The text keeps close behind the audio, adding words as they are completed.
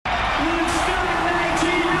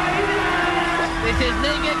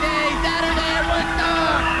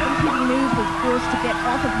forced to get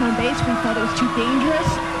off of home base. We felt it was too dangerous.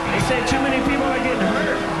 They said too many people are getting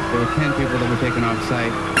hurt. There were 10 people that were taken off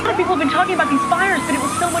site. A lot of people have been talking about these fires, but it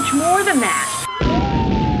was so much more than that.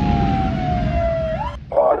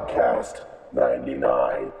 Podcast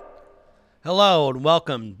 99. Hello and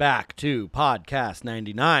welcome back to Podcast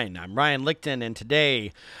 99. I'm Ryan Lichten, and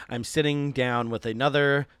today I'm sitting down with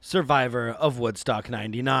another survivor of Woodstock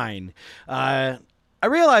 99. I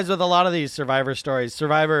realize with a lot of these survivor stories,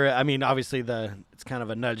 obviously it's kind of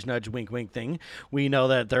a nudge, wink, wink thing. We know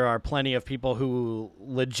that there are plenty of people who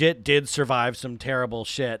legit did survive some terrible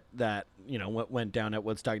shit that, went down at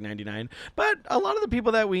Woodstock 99. But a lot of the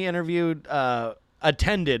people that we interviewed,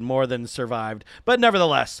 attended more than survived. But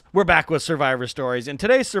nevertheless, we're back with survivor stories. And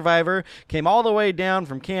today's survivor came all the way down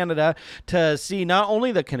from Canada to see not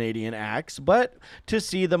only the Canadian acts, but to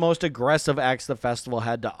see the most aggressive acts the festival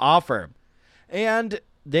had to offer. And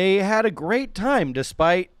they had a great time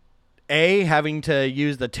despite having to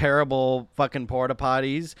use the terrible fucking porta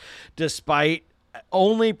potties, despite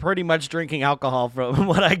only pretty much drinking alcohol from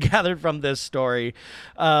what I gathered from this story.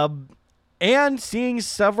 And seeing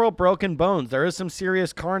several broken bones. There is some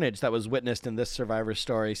serious carnage that was witnessed in this survivor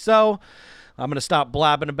story. So I'm going to stop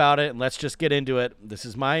blabbing about it and let's just get into it. This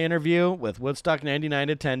is my interview with Woodstock 99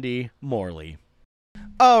 attendee, Morley.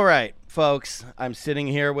 All right, folks, I'm sitting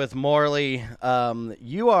here with Morley.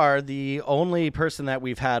 You are the only person that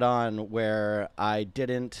we've had on where I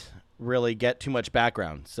didn't really get too much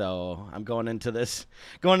background. So I'm going into this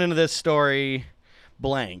story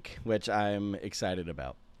blank, which I'm excited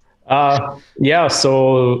about.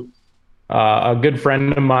 So a good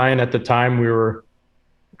friend of mine at the time, we were,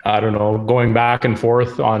 going back and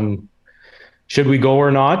forth on should we go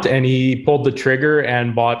or not. And he pulled the trigger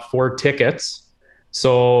and bought 4 tickets.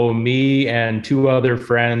 So me and 2 other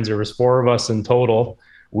friends, there was 4 of us in total,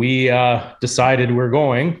 we decided we're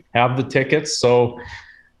going, have the tickets. So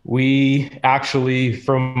we actually,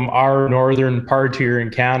 from our northern part here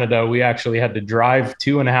in Canada, we actually had to drive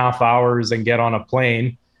 2.5 hours and get on a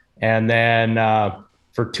plane. And then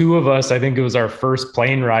for 2 of us, I think it was our first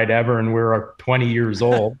plane ride ever, and we were 20 years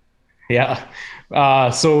old. Yeah.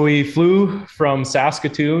 So we flew from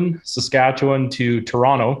Saskatoon, Saskatchewan to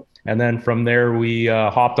Toronto. And then from there, we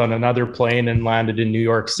hopped on another plane and landed in New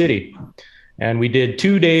York City. And we did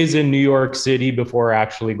 2 days in New York City before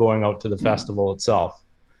actually going out to the festival itself.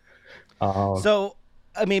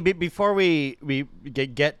 Before we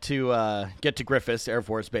get to Griffiths Air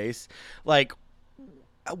Force Base,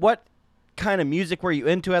 what kind of music were you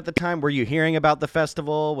into at the time? Were you hearing about the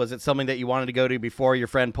festival? Was it something that you wanted to go to before your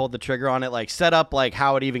friend pulled the trigger on it? Set up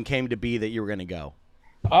how it even came to be that you were going to go.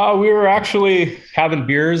 We were actually having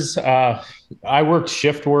beers. I worked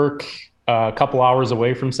shift work a couple hours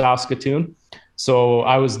away from Saskatoon. So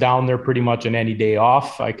I was down there pretty much on any day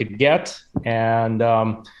off I could get. And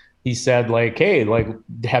he said, hey,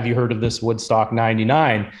 have you heard of this Woodstock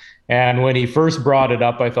 99? And when he first brought it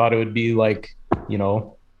up, I thought it would be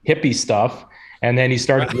hippie stuff. And then he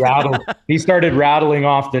started rattling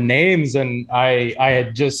off the names. And I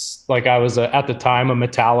had just I was at the time a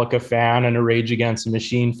Metallica fan and a Rage Against the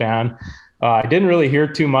Machine fan. I didn't really hear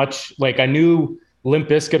too much. I knew Limp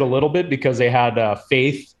Bizkit a little bit because they had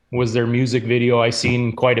Faith was their music video I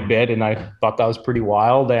seen quite a bit. And I thought that was pretty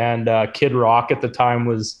wild. And Kid Rock at the time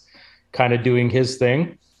was kind of doing his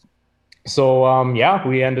thing. So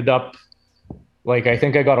we ended up, I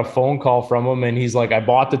think I got a phone call from him and he's I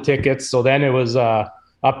bought the tickets. So then it was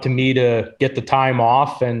up to me to get the time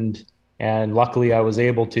off and luckily I was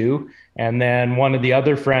able to. And then one of the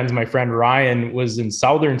other friends, my friend Ryan, was in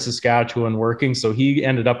southern Saskatchewan working. So he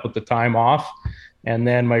ended up with the time off. And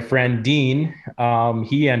then my friend Dean,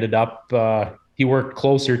 he ended up, he worked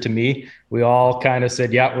closer to me. We all kind of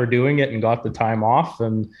said, yeah, we're doing it and got the time off.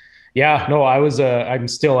 And I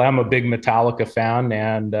still am a big Metallica fan.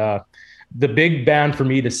 And, the big band for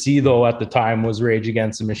me to see though at the time was Rage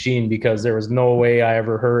Against the Machine because there was no way I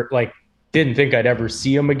ever heard didn't think I'd ever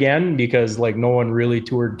see them again because no one really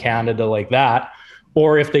toured Canada like that,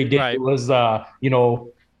 or if they did, right. It was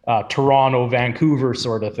Toronto, Vancouver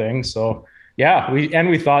sort of thing. So yeah,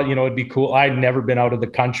 we thought it'd be cool. I'd never been out of the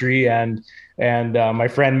country, and my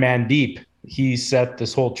friend Mandeep, he set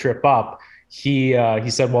this whole trip up. He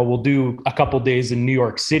said, well, we'll do a couple days in New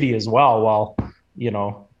York City as well. Well,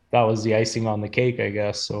 that was the icing on the cake, I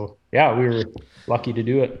guess. So yeah, we were lucky to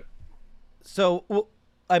do it. So,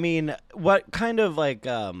 what kind of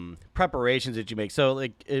preparations did you make? So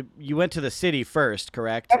you went to the city first,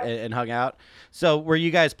 correct? And hung out. So were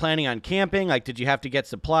you guys planning on camping? Did you have to get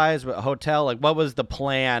supplies, a hotel? What was the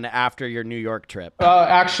plan after your New York trip?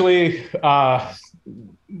 Actually,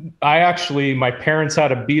 my parents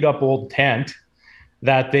had a beat up old tent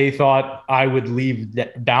that they thought I would leave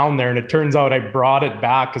down there. And it turns out I brought it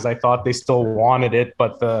back because I thought they still wanted it,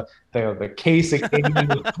 but the case it came in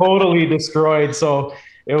was totally destroyed. So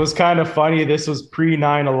it was kind of funny. This was pre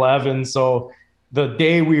 9/11. So the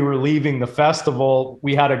day we were leaving the festival,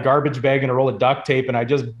 we had a garbage bag and a roll of duct tape, and I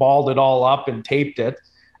just balled it all up and taped it.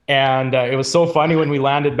 And it was so funny when we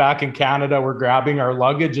landed back in Canada, we're grabbing our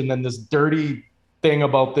luggage, and then this dirty thing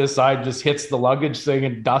about this side just hits the luggage thing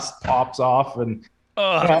and dust pops off. And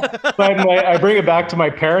I bring it back to my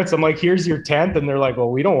parents. I'm like, here's your tent. And they're like,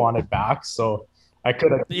 well, we don't want it back. So I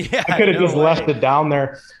could have just left it down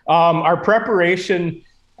there. Our preparation,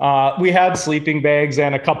 we had sleeping bags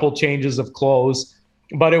and a couple changes of clothes,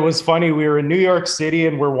 but it was funny. We were in New York City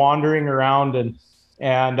and we're wandering around and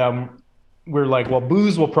we're like, well,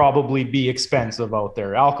 booze will probably be expensive out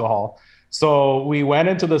there, alcohol. So we went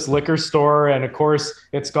into this liquor store, and of course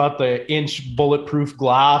it's got the inch bulletproof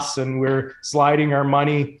glass, and we're sliding our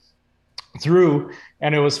money through.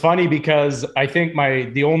 And it was funny because I think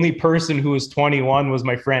the only person who was 21 was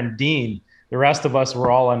my friend Dean. The rest of us were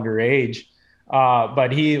all underage.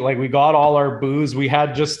 But we got all our booze. We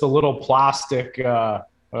had just a little plastic,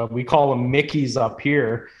 we call them Mickeys up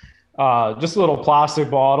here. Just little plastic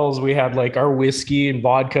bottles. We had like our whiskey and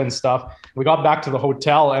vodka and stuff. We got back to the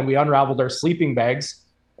hotel and we unraveled our sleeping bags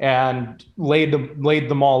and laid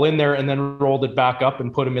them all in there, and then rolled it back up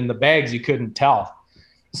and put them in the bags. You couldn't tell.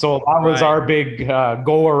 So that was our big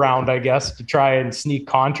go around, I guess, to try and sneak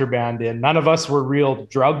contraband in. None of us were real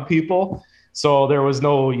drug people. So there was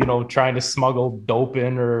no, trying to smuggle dope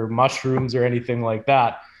in or mushrooms or anything like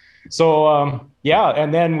that. So,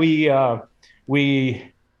 and then I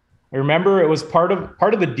remember it was part of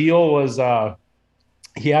the deal was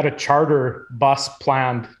he had a charter bus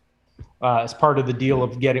planned as part of the deal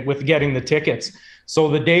of getting the tickets. So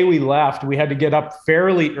the day we left, we had to get up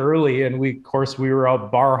fairly early, and we were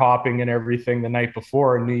out bar hopping and everything the night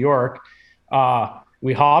before in New York.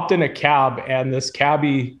 We hopped in a cab, and this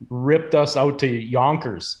cabbie ripped us out to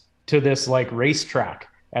Yonkers to this like racetrack,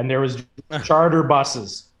 and there was charter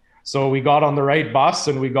buses. So we got on the right bus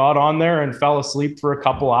and we got on there and fell asleep for a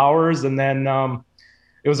couple hours. And then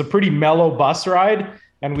it was a pretty mellow bus ride,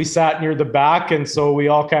 and we sat near the back. And so we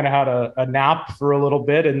all kind of had a nap for a little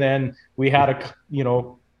bit. And then we had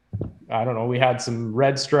we had some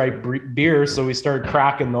Red Stripe beer. So we started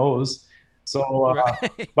cracking those. So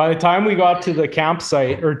by the time we got to the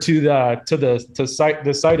campsite or to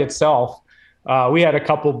the site itself, we had a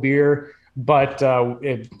couple beer. But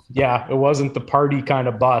it wasn't the party kind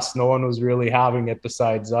of bus. No one was really having it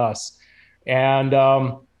besides us. And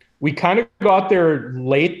we kind of got there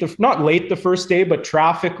not late the first day, but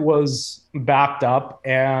traffic was backed up.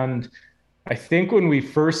 And I think when we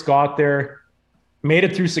first got there, made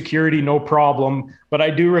it through security, no problem. But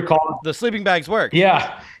I do recall the sleeping bags work.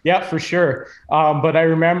 Yeah, for sure. But I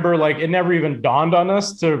remember it never even dawned on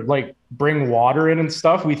us to bring water in and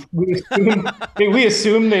stuff. We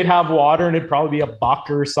assumed they'd have water and it'd probably be $1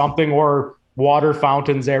 or something, or water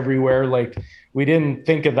fountains everywhere. We didn't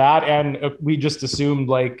think of that, and we just assumed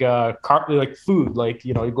food,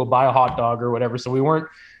 you go buy a hot dog or whatever. So we weren't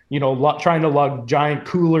trying to lug giant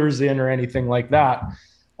coolers in or anything like that.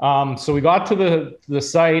 So we got to the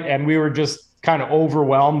site, and we were just kind of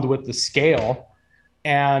overwhelmed with the scale.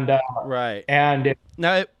 And right. And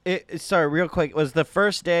now, sorry, real quick, was the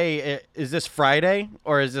first day? Is this Friday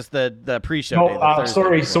or is this the pre-show? No,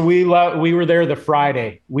 sorry. So we were there the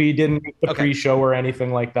Friday. We didn't make the pre-show or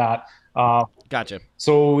anything like that. Gotcha.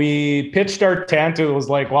 So we pitched our tent. It was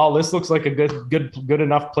like, well, this looks like a good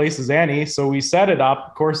enough place as any. So we set it up.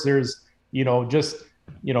 Of course, there's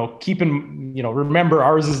remember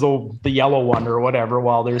ours is the yellow one or whatever,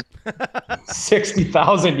 while there's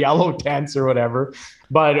 60,000 yellow tents or whatever.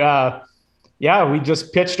 But we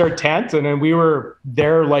just pitched our tent, and then we were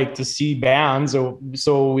there to see bands.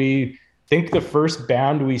 So we think the first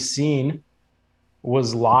band we seen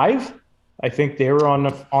was Live. I think they were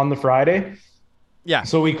on the Friday. Yeah.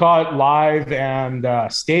 So we caught Live and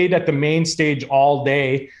stayed at the main stage all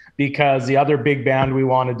day because the other big band we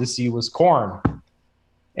wanted to see was Korn.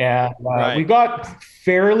 And we got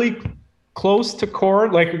fairly close to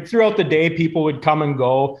Korn. Throughout the day, people would come and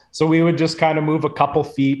go. So we would just kind of move a couple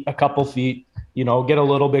feet, get a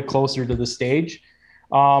little bit closer to the stage.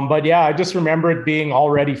 But yeah, I just remember it being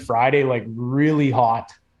already Friday, really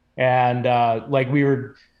hot. And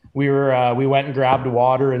we went and grabbed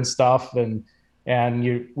water and stuff. And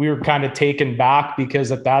we were kind of taken back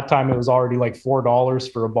because at that time it was already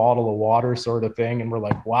 $4 for a bottle of water sort of thing. And we're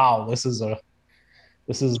like, wow, it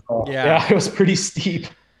was pretty steep.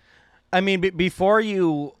 I mean, before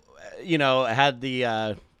you had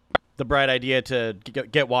the bright idea to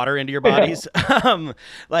get water into your bodies,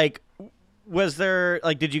 like, was there,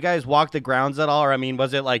 like, did you guys walk the grounds at all? Or, I mean,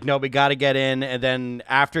 was it like, no, we got to get in, and then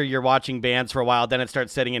after you're watching bands for a while, then it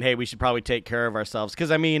starts setting in, hey, we should probably take care of ourselves?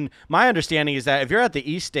 Because, I mean, my understanding is that if you're at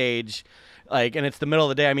the East Stage, like, and it's the middle of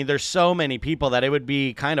the day, I mean, there's so many people that it would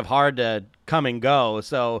be kind of hard to come and go.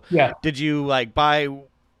 So, Yeah. did you, like, buy,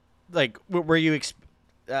 like, were you,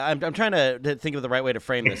 I'm trying to think of the right way to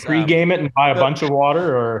frame this. Pre-game it and buy a bunch of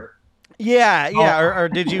water, or? Yeah. Or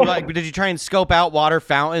did you did you try and scope out water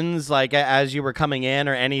fountains like as you were coming in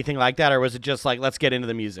or anything like that? Or was it just like, let's get into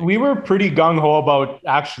the music? We were pretty gung-ho about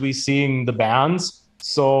actually seeing the bands.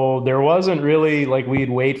 So there wasn't really like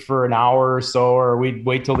we'd wait for an hour or so, or we'd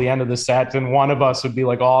wait till the end of the set. And one of us would be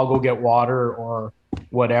like, oh, I'll go get water or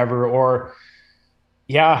whatever. Or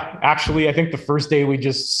yeah, actually, I think the first day we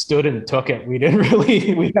just stood and took it. We didn't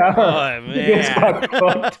really, we got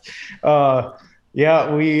cooked.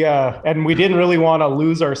 Yeah, and we didn't really want to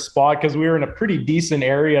lose our spot because we were in a pretty decent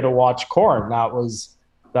area to watch Korn. That was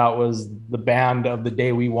the band of the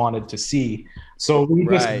day we wanted to see. So we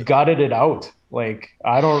just gutted it out. Like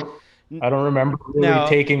I don't remember really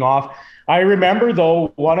taking off. I remember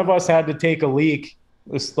though one of us had to take a leak.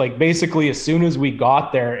 It's like basically as soon as we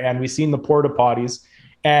got there and we seen the porta potties,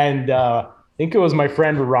 and I think it was my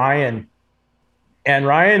friend Ryan. And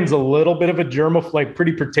Ryan's a little bit of a germaphobe, like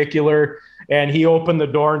pretty particular. And he opened the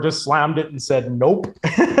door and just slammed it and said, nope.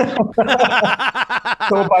 And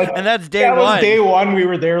that's day one. That was day one. We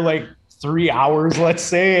were there like 3 hours, let's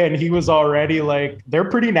say. And he was already like, they're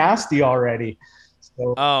pretty nasty already.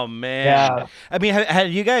 So, oh, man. Yeah. I mean, have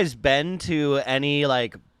you guys been to any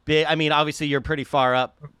like big, I mean, obviously you're pretty far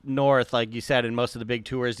up north, like you said, and most of the big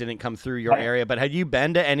tours didn't come through your area, but had you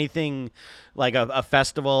been to anything like a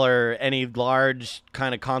festival or any large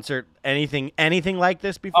kind of concert, anything like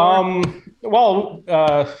this before?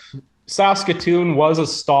 Saskatoon was a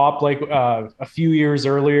stop. Like a few years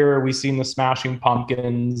earlier, we seen the Smashing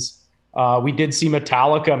Pumpkins. We did see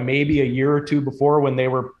Metallica maybe a year or two before when they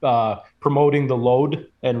were promoting the Load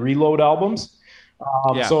and Reload albums.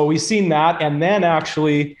 So we seen that. And then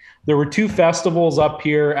actually there were two festivals up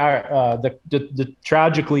here. The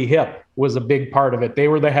Tragically Hip was a big part of it. They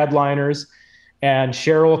were the headliners, and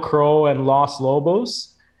Sheryl Crow and Los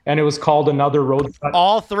Lobos. And it was called Another Roadside.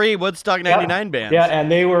 All three Woodstock 99 bands. Yeah.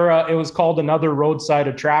 And they were, it was called Another Roadside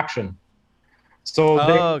Attraction. So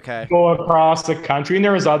they go across the country, and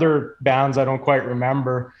there was other bands I don't quite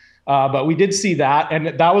remember. But we did see that.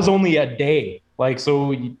 And that was only a day. Like,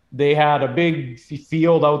 so they had a big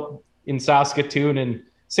field out in Saskatoon, and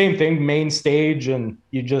same thing, main stage. And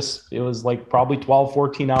it was like probably 12,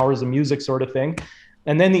 14 hours of music sort of thing.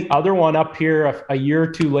 And then the other one up here a year or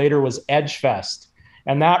two later was Edgefest.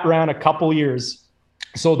 And that ran a couple years.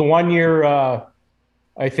 So the 1 year,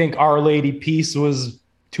 I think Our Lady Peace was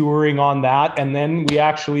touring on that. And then we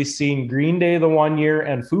actually seen Green Day the 1 year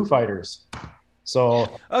and Foo Fighters.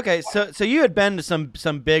 So okay, so you had been to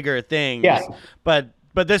some bigger things, yeah, but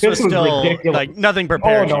this was still ridiculous. Like nothing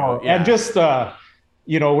prepared you. Yeah. And just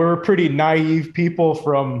we were pretty naive people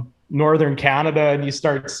from Northern Canada, and you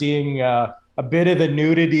start seeing a bit of the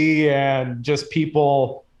nudity and just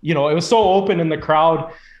people. It was so open in the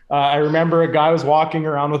crowd. I remember a guy was walking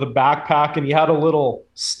around with a backpack, and he had a little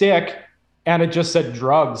stick, and it just said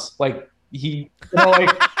drugs. Like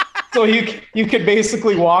So you could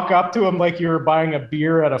basically walk up to him like you were buying a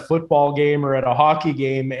beer at a football game or at a hockey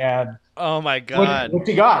game, and oh my god, what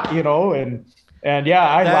you got, and yeah,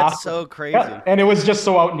 I laughed. That's so crazy. Yeah, and it was just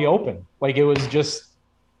so out in the open, like it was just,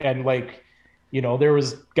 and like there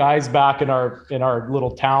was guys back in our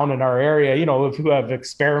little town in our area, who have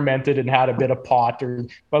experimented and had a bit of pot,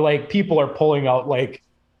 but like people are pulling out like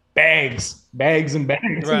bags and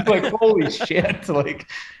bags, right. Like holy shit, like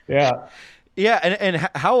yeah. Yeah, and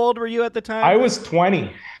how old were you at the time? I was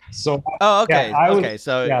 20. So okay.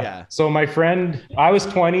 Yeah. So I was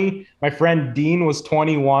 20. My friend Dean was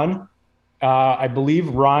 21. I believe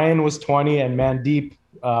Ryan was 20, and Mandeep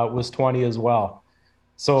was 20 as well.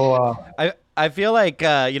 So I feel like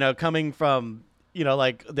coming from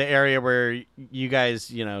like the area where you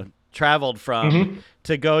guys traveled from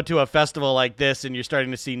to go to a festival like this, and you're starting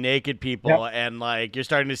to see naked people, and like you're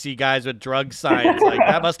starting to see guys with drug signs. Like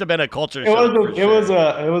that must have been a culture shock. It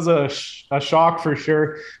was a shock for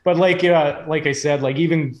sure. But like I said, like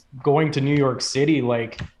even going to New York City,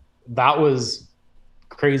 like that was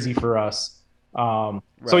crazy for us.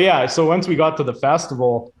 Right. So once we got to the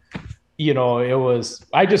festival, it was,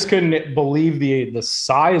 I just couldn't believe the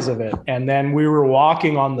size of it. And then we were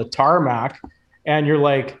walking on the tarmac, and you're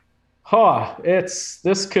like,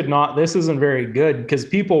 this isn't very good, because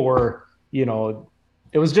people were,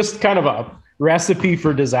 it was just kind of a recipe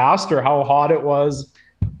for disaster, how hot it was,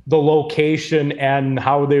 the location, and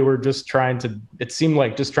how they were just it seemed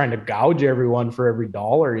like just trying to gouge everyone for every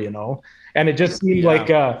dollar, and it just seemed like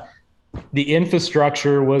the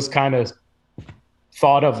infrastructure was kind of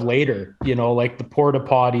thought of later, like the porta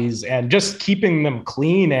potties and just keeping them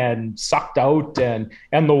clean and sucked out, and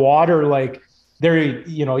the water, like there,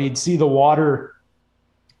 you'd see the water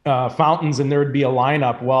fountains and there would be a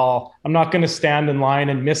lineup. Well, I'm not going to stand in line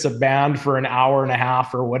and miss a band for an hour and a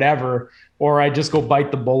half or whatever, or I just go bite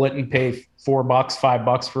the bullet and pay $4,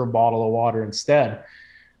 $5 for a bottle of water instead.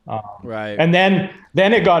 Right. And then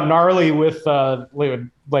it got gnarly with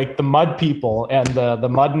like the mud people and the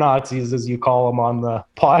mud Nazis, as you call them on the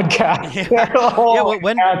podcast.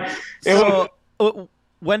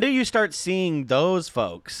 When did you start seeing those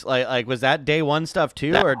folks? Like was that day one stuff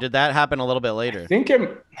too, or did that happen a little bit later?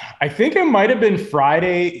 I think it might have been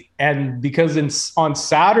Friday, and because on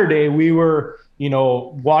Saturday we were,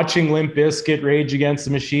 watching Limp Bizkit, Rage Against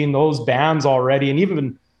the Machine, those bands already, and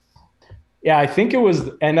even. Yeah, I think it was,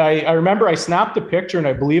 and I remember I snapped a picture and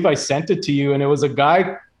I believe I sent it to you, and it was a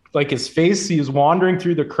guy, like his face, he was wandering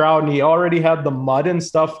through the crowd and he already had the mud and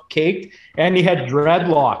stuff caked, and he had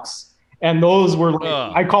dreadlocks, and those were,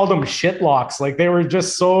 I called them shitlocks. Like they were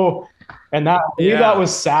just so, and that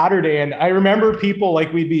was Saturday. And I remember people,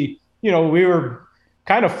 like we'd be, we were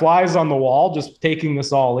kind of flies on the wall, just taking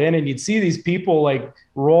this all in, and you'd see these people like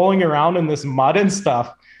rolling around in this mud and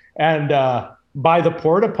stuff. And, by the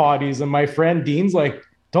porta potties, and my friend Dean's like,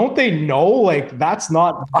 don't they know, like that's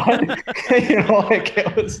not mud? Like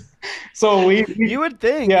it was, so you would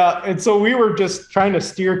think. Yeah. And so we were just trying to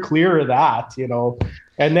steer clear of that,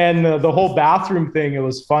 and then the whole bathroom thing, it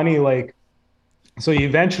was funny. Like, so you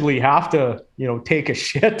eventually have to, take a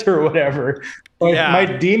shit or whatever.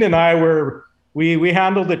 But Dean and I we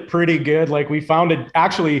handled it pretty good. Like we found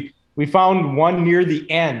one near the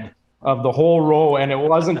end of the whole row, and it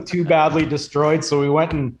wasn't too badly destroyed, so we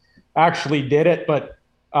went and actually did it. But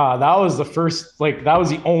that was that was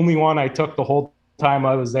the only one I took the whole time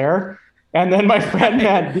I was there. And then my friend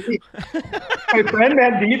Mandeep,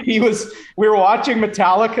 we were watching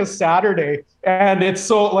Metallica Saturday, and it's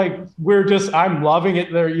so like I'm loving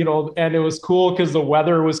it there, and it was cool because the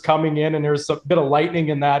weather was coming in and there's a bit of lightning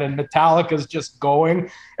in that, and Metallica's just going,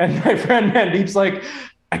 and my friend Mandeep's like,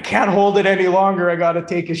 I can't hold it any longer. I got to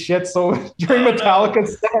take a shit. So during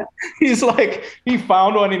Metallica's set, he's like, he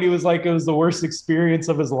found one and he was like, it was the worst experience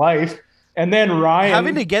of his life. And then Ryan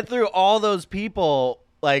having to get through all those people,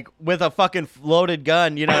 like with a fucking loaded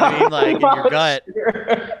gun, you know what I mean? Like in your gut.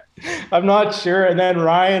 Sure. I'm not sure. And then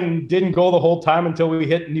Ryan didn't go the whole time until we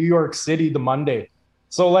hit New York City the Monday.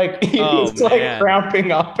 So like he was like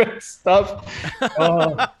cramping up and stuff.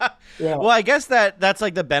 Yeah. Well, I guess that's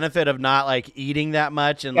like the benefit of not like eating that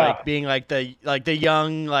much and like being like the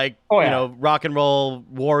young rock and roll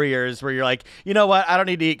warriors where you're like, you know what, I don't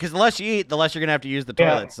need to eat, because the less you eat, the less you're gonna have to use the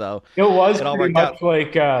toilet. So it was pretty much out.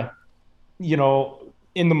 Like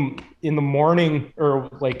in the morning, or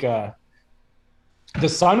like the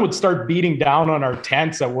sun would start beating down on our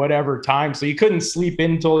tents at whatever time, so you couldn't sleep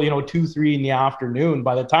until 2-3 in the afternoon.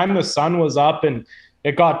 By the time the sun was up and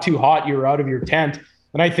it got too hot, you were out of your tent.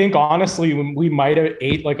 And I think honestly, we might have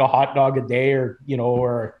ate like a hot dog a day, or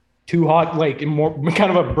or two hot, like more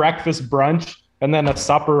kind of a breakfast brunch, and then a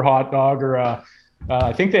supper hot dog, or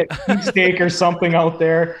I think that steak or something out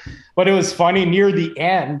there. But it was funny, near the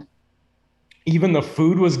end, even the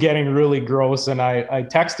food was getting really gross. And I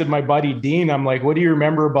texted my buddy Dean. I'm like, what do you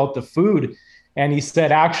remember about the food? And he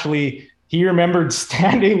said, actually, he remembered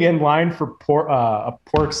standing in line for a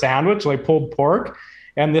pork sandwich, like pulled pork.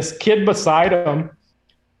 And this kid beside him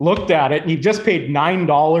looked at it, and he just paid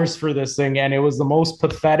 $9 for this thing, and it was the most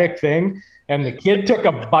pathetic thing. And the kid took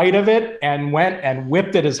a bite of it and went and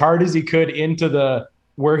whipped it as hard as he could into the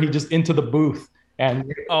booth.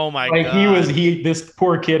 And oh my god, this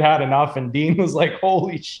poor kid had enough, and Dean was like,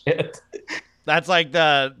 holy shit. That's like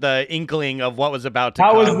the inkling of what was about to that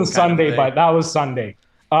come. Was the Sunday, but that was Sunday.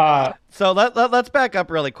 So let's back up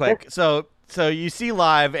really quick. So you see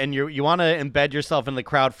Live, and you want to embed yourself in the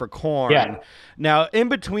crowd for Korn. Yeah. Now, in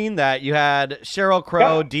between that, you had Sheryl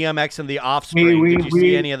Crow, DMX, and The Offspring. Did you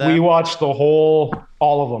see any of that? We watched all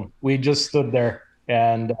of them. We just stood there,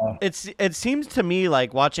 and it seems to me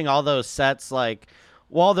like watching all those sets, like,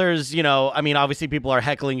 while there's, obviously people are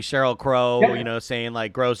heckling Sheryl Crow, saying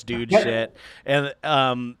like gross dude shit, and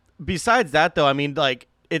besides that though, I mean, like,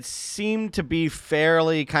 it seemed to be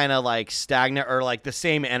fairly kind of like stagnant or like the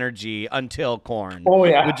same energy until Korn. Oh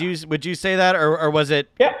yeah. Would you say that, or was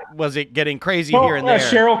it getting crazy here and there?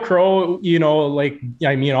 Sheryl Crow, like,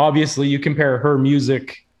 I mean, obviously you compare her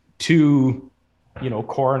music to,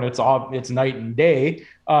 Korn, it's night and day.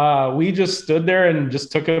 We just stood there and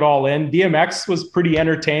just took it all in. DMX was pretty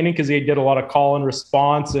entertaining because he did a lot of call and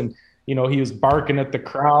response, and he was barking at the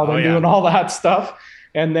crowd and doing all that stuff.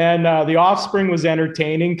 And then The Offspring was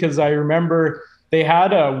entertaining because I remember they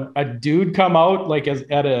had a dude come out like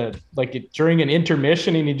during an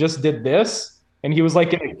intermission, and he just did this, and he was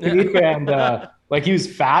like in a cape and like he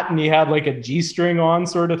was fat and he had like a G-string on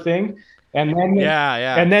sort of thing. And then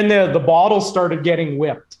and then the bottle started getting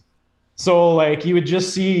whipped. So like you would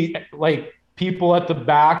just see like people at the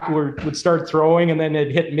back would start throwing, and then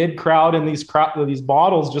it hit mid crowd, and these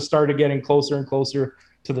bottles just started getting closer and closer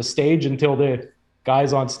to the stage until the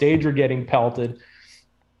guys on stage were getting pelted.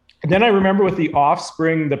 And then I remember with The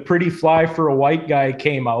Offspring, the Pretty Fly for a White Guy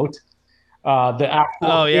came out. The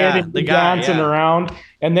actual the guy dancing around.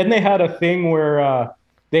 And then they had a thing where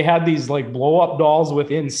they had these like blow up dolls with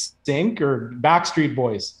NSYNC or Backstreet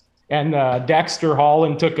Boys. And Dexter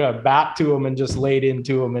Holland took a bat to him and just laid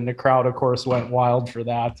into him. And the crowd, of course, went wild for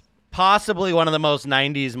that. Possibly one of the most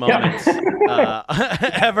 90s moments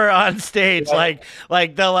ever on stage. Yeah.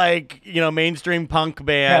 Like the mainstream punk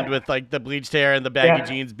band with like the bleached hair and the baggy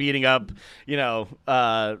jeans beating up,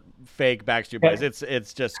 fake Backstreet Boys.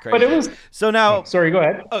 It's just crazy. But it was so now. Sorry, go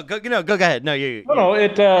ahead. Oh, go ahead. No, you. No,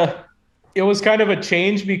 it was kind of a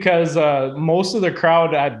change because most of the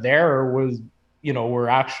crowd out there was, were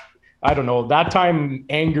actually, I don't know, that time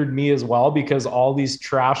angered me as well because all these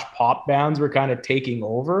trash pop bands were kind of taking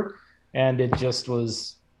over, and it just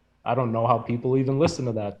was, I don't know how people even listen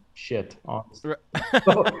to that shit, honestly.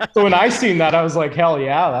 So when I seen that, I was like, hell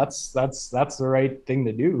yeah, that's the right thing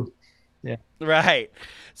to do. Yeah. Right.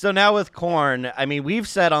 So now with Korn, I mean, we've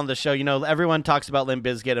said on the show, everyone talks about Limp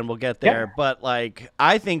Bizkit, and we'll get there, but like,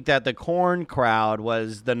 I think that the Korn crowd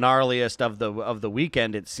was the gnarliest of the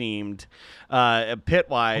weekend. It seemed, pit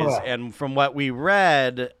wise, and from what we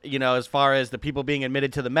read, as far as the people being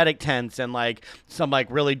admitted to the medic tents and like some like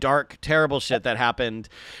really dark, terrible shit that happened,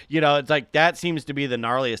 it's like that seems to be the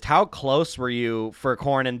gnarliest. How close were you for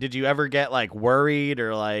Korn, and did you ever get like worried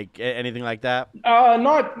or like anything like that?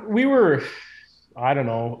 We were, I don't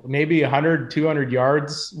know, maybe 100, 200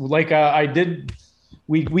 yards. Like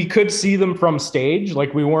we could see them from stage.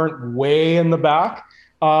 Like we weren't way in the back.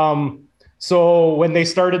 So when they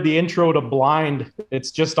started the intro to Blind,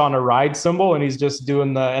 it's just on a ride cymbal and he's just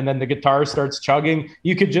doing and then the guitar starts chugging.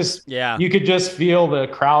 You could just feel the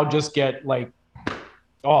crowd just get like,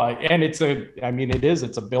 and it's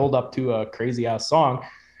a build up to a crazy ass song.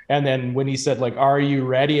 And then when he said, like, are you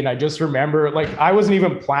ready? And I just remember, like, I wasn't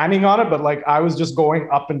even planning on it, but, like, I was just going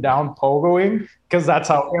up and down pogoing because that's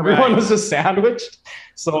how everyone was just sandwiched.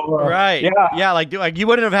 So, Yeah, like you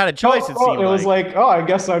wouldn't have had a choice, it seemed like. It was like, I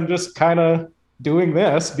guess I'm just kind of doing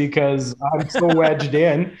this because I'm so wedged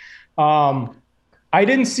in. I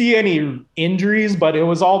didn't see any injuries, but it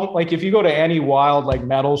was all, like, if you go to any wild, like,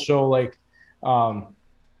 metal show, like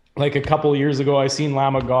a couple of years ago, I seen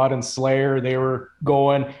Lamb of God and Slayer. They were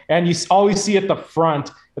going, and you always see at the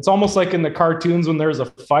front. It's almost like in the cartoons when there's a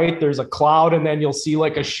fight, there's a cloud, and then you'll see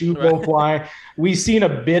like a shoe go flying. We seen a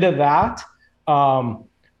bit of that,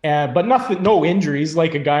 but nothing, no injuries.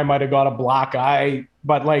 Like a guy might have got a black eye,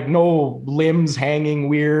 but like no limbs hanging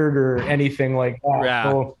weird or anything like that.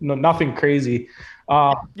 Yeah. So nothing crazy.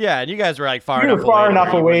 And you guys were like far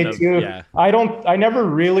enough away too. Yeah. I never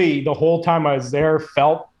really, the whole time I was there,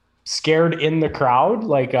 felt scared in the crowd.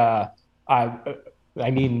 Like I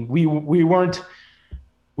mean we weren't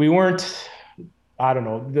I don't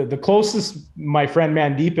know, the closest my friend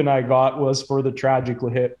Mandeep and I got was for the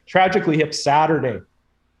Tragically Hip Saturday.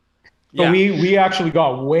 So we actually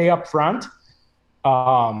got way up front,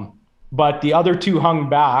 but the other two hung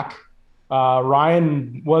back.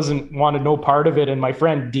 Ryan wanted no part of it, and my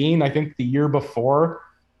friend Dean, I think the year before,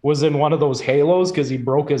 was in one of those halos because he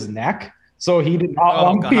broke his neck. So he did not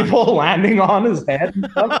want people landing on his head. And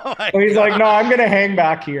stuff. So he's like, no, I'm going to hang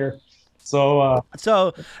back here. So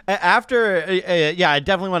after, I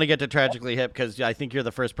definitely want to get to Tragically Hip because I think you're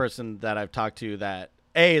the first person that I've talked to that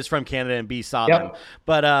A, is from Canada and B, saw them.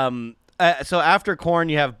 But so after Korn,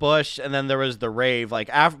 you have Bush, and then there was the rave. Like,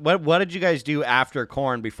 what did you guys do after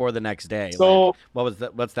Korn before the next day? So like,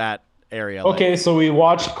 what's that area? Okay, so we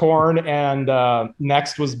watched Korn, and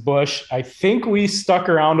next was Bush. I think we stuck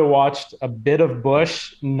around to watch a bit of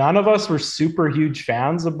Bush. None of us were super huge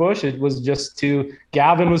fans of Bush. It was just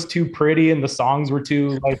Gavin was too pretty, and the songs were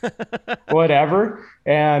too like whatever.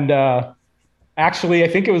 And actually, I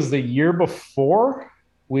think it was the year before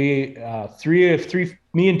we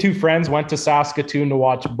me and two friends went to Saskatoon to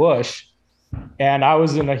watch Bush, and I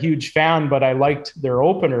wasn't a huge fan, but I liked their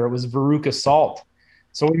opener. It was Veruca Salt.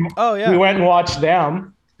 So we went and watched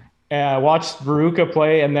them, watched Veruca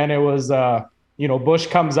play, and then it was, Bush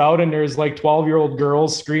comes out and there's like 12-year-old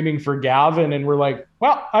girls screaming for Gavin, and we're like,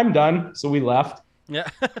 well, I'm done. So we left. Yeah.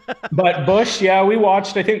 But Bush, we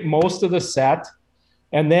watched, I think, most of the set.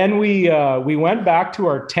 And then we went back to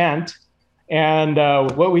our tent, and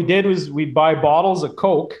what we did was we'd buy bottles of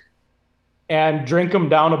Coke and drink them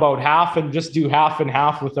down about half and just do half and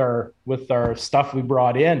half with our stuff we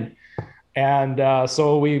brought in. And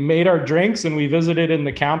so we made our drinks and we visited in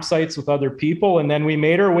the campsites with other people. And then we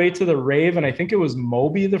made our way to the rave. And I think it was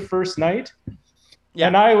Moby the first night. Yeah.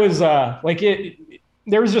 And I was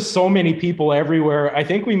there was just so many people everywhere. I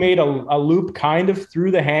think we made a loop kind of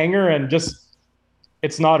through the hangar, and just,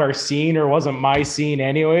 it's not our scene, or wasn't my scene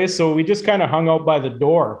anyway. So we just kind of hung out by the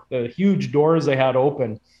door, the huge doors they had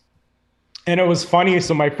open. And it was funny.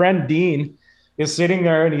 So my friend Dean is sitting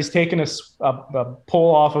there, and he's taking a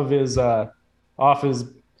pull off his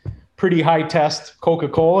pretty high test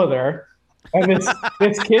Coca-Cola there. And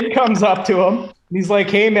this kid comes up to him, and he's like,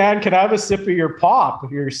 hey man, can I have a sip of your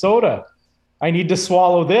pop, your soda? I need to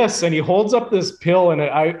swallow this. And he holds up this pill, and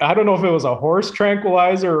I don't know if it was a horse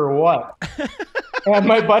tranquilizer or what. And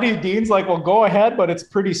my buddy Dean's like, well, go ahead, but it's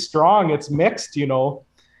pretty strong. It's mixed,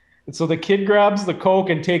 And so the kid grabs the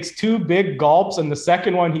Coke and takes two big gulps, and the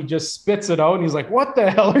second one, he just spits it out, and he's like, what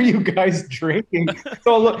the hell are you guys drinking?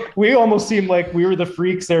 So look, we almost seemed like we were the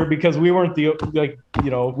freaks there, because we weren't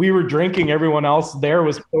we were drinking. Everyone else there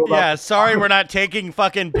was. Sorry, we're not taking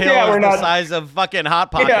fucking pills the size of fucking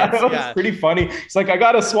Hot Pockets. Yeah, it was pretty funny. It's like, I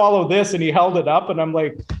got to swallow this, and he held it up, and I'm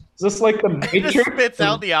like, is this like the Matrix? Just spits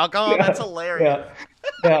out the alcohol? Yeah, that's hilarious.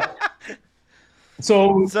 Yeah.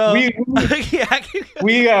 So we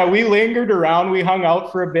lingered around, we hung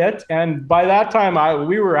out for a bit, and by that time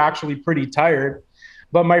we were actually pretty tired.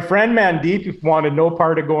 But my friend Mandeep wanted no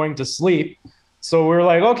part of going to sleep, so we were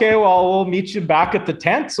like, okay, well, we'll meet you back at the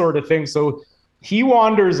tent, sort of thing. So he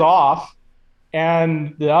wanders off,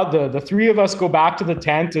 and the three of us go back to the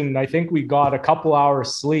tent, and I think we got a couple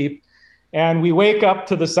hours sleep, and we wake up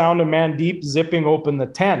to the sound of Mandeep zipping open the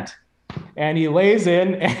tent. And he lays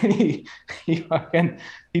in, and he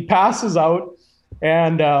passes out.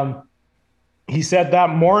 And he said that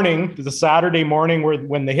morning, the Saturday morning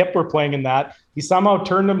when the Hip were playing in that, he somehow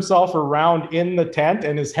turned himself around in the tent,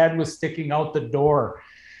 and his head was sticking out the door.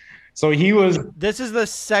 So he was. This is the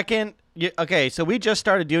second. Okay, so we just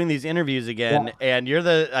started doing these interviews again, and you're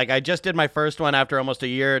I just did my first one after almost a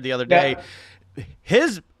year the other day. Yeah.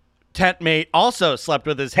 His tent mate also slept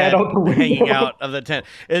with his head hanging out of the tent.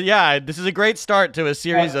 Yeah, this is a great start to a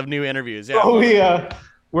series of new interviews. Yeah. So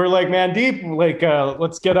we're like, Mandeep,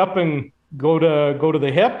 let's get up and go to the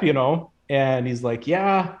Hip, And he's like,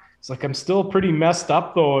 yeah. It's like, I'm still pretty messed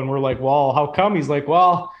up though. And we're like, well, how come? He's like,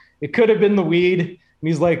 well, it could have been the weed. And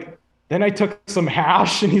he's like, then I took some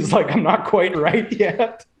hash, and he's like, I'm not quite right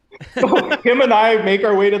yet. So him and I make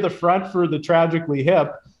our way to the front for the Tragically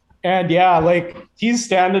Hip. And he's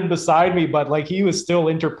standing beside me, but he was still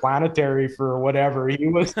interplanetary for whatever. He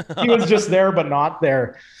was just there, but not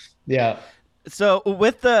there. Yeah. So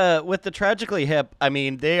with the Tragically Hip, I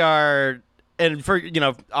mean, they are, and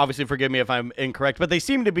obviously forgive me if I'm incorrect, but they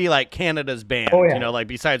seem to be like Canada's band,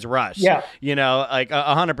 besides Rush,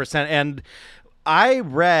 100%. And I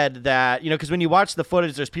read that, because when you watch the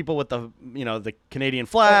footage, there's people with the Canadian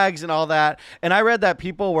flags and all that. And I read that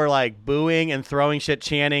people were like booing and throwing shit,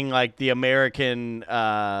 chanting like the American,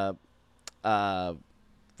 like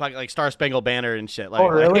Star Spangled Banner and shit,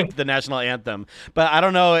 like the national anthem. But I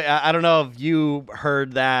don't know if you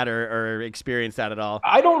heard that or experienced that at all.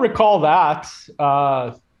 I don't recall that.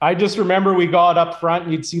 I just remember we got up front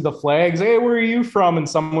and you'd see the flags. Hey, where are you from? And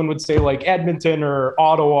someone would say like Edmonton or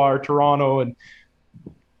Ottawa or Toronto. And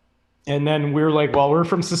then we were like, well, we're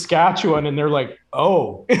from Saskatchewan. And they're like,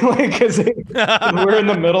 oh, because we're in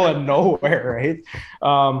the middle of nowhere, right?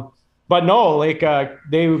 But no,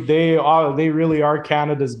 they really are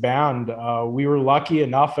Canada's band. We were lucky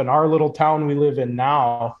enough in our little town we live in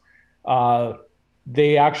now.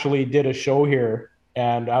 They actually did a show here.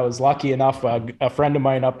 And I was lucky enough, a friend of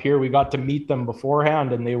mine up here, we got to meet them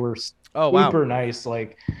beforehand, and they were super nice.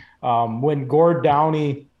 When Gord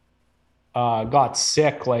Downey got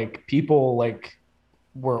sick, like people like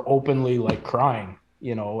were openly like crying,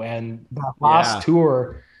 you know, and that last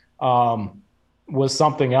tour was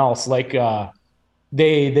something else. Like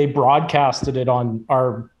they broadcasted it on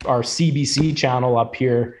our CBC channel up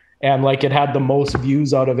here, and like it had the most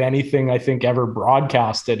views out of anything I think ever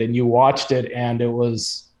broadcasted, and you watched it and it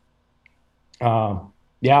was it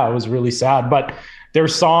was really sad. But their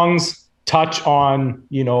songs touch on,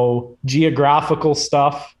 you know, geographical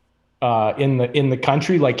stuff in the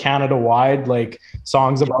country, like Canada wide, like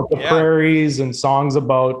songs about the prairies and songs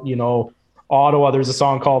about, you know, Ottawa. There's a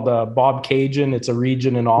song called Bob Cajun. It's a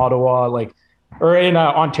region in Ottawa, like, or in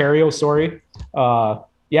Ontario, sorry.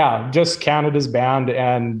 Just Canada's band,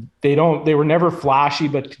 and they were never flashy,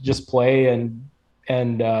 but could just play, and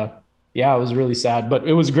it was really sad, but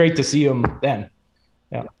it was great to see them then.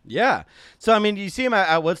 Yeah. So I mean, you see them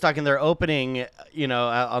at Woodstock, and they're opening, you know,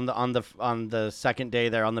 on the second day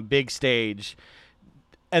there on the big stage,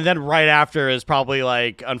 and then right after is probably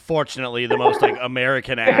like, unfortunately, the most like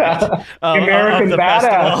American act, American of the badass.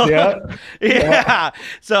 festival. Yeah.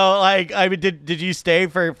 So like, I mean, did you stay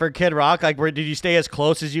for Kid Rock? Like, did you stay as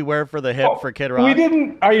close as you were for the hip for Kid Rock? We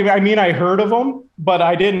didn't. I mean, I heard of them, but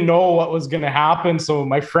I didn't know what was going to happen. So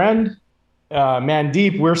my friend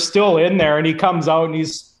Mandeep, we're still in there, and he comes out and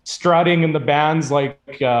he's strutting, and the band's like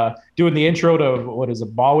doing the intro to, what is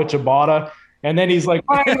it, Bawitcha Bada, and then he's like,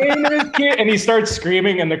 my name is Kid, and he starts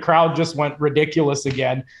screaming, and the crowd just went ridiculous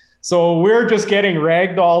again. So we're just getting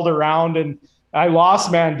ragdolled around, and I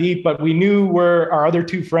lost Mandeep, but we knew where our other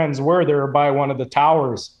two friends were. They were by one of the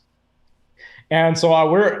towers. And so I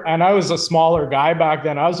was a smaller guy back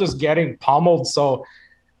then. I was just getting pummeled. So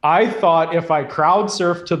I thought if I crowd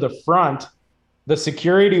surfed to the front, the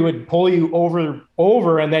security would pull you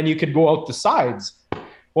over, and then you could go out the sides.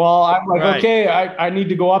 Well, I'm like, okay, I need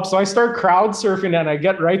to go up. So I start crowd surfing, and I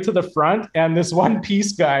get right to the front, and this one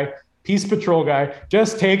Peace Patrol guy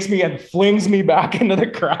just takes me and flings me back into the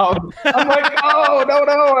crowd. I'm like, oh,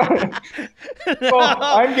 no. So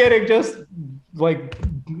I'm getting just like,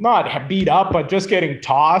 not beat up, but just getting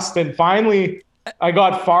tossed. And finally I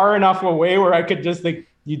got far enough away where I could just, they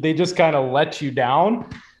just kind of let you down.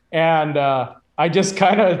 And I just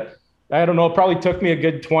kind of, I don't know, it probably took me a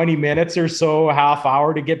good 20 minutes or so, a half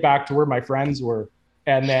hour to get back to where my friends were.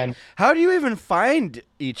 And then, how do you even find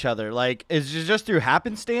each other? Like, is it just through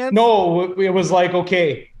happenstance? No, it was like,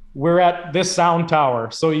 okay, we're at this sound tower.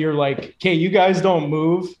 So you're like, okay, you guys don't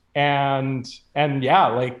move. And yeah,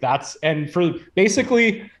 like that's, and for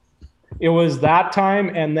basically it was that time.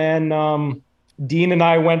 And then Dean and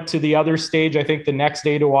I went to the other stage, I think the next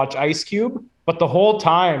day, to watch Ice Cube. But the whole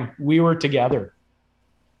time we were together.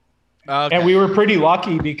 Okay. And we were pretty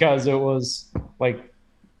lucky because it was like,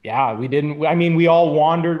 yeah, we all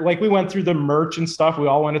wandered, like we went through the merch and stuff. We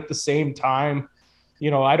all went at the same time.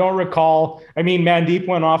 You know, I don't recall. I mean, Mandeep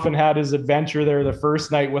went off and had his adventure there the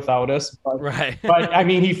first night without us. But, but I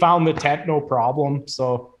mean, he found the tent, no problem.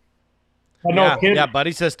 So,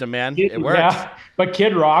 buddy system, man. It works. Yeah, but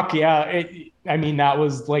Kid Rock, I mean, that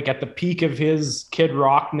was like at the peak of his Kid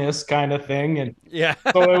Rockness kind of thing. And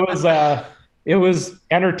so it was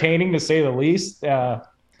entertaining to say the least. So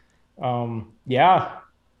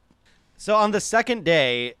on the second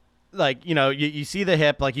day, like, you know, you see the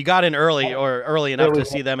hip, like you got in early enough to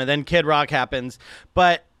see them, and then Kid Rock happens.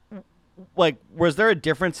 But like, was there a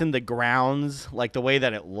difference in the grounds, like the way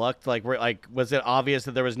that it looked? Like, was it obvious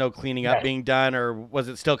that there was no cleaning up being done, or was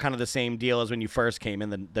it still kind of the same deal as when you first came in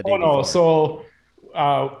the day before? No. So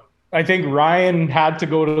I think Ryan had to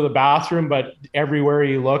go to the bathroom, but everywhere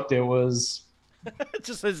he looked, it was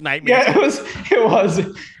just his nightmare. Yeah, it was.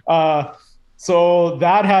 So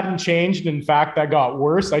that hadn't changed. In fact, that got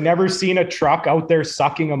worse. I never seen a truck out there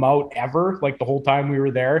sucking them out ever, like the whole time we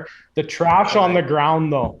were there. The trash on the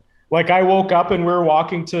ground, though. Like I woke up and we were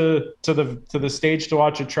walking to the stage to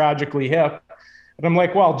watch a Tragically Hip. And I'm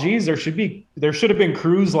like, well, geez, there should have been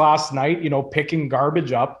crews last night, you know, picking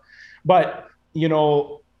garbage up. But, you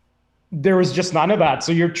know, there was just none of that.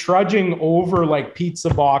 So you're trudging over like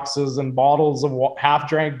pizza boxes and bottles of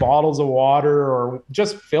half-drank bottles of water, or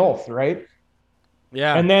just filth, right?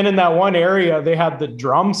 Yeah. And then in that one area, they had the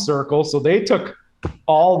drum circle. So they took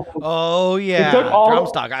all. Oh, yeah. Drum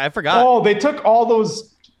stock. I forgot. Oh, they took all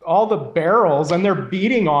the barrels, and they're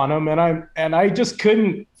beating on them. And I just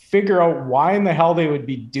couldn't figure out why in the hell they would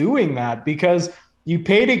be doing that, because you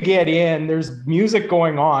pay to get in, there's music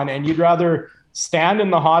going on, and you'd rather stand in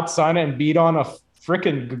the hot sun and beat on a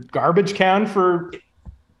freaking garbage can for.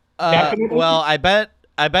 Well, I bet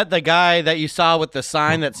I bet the guy that you saw with the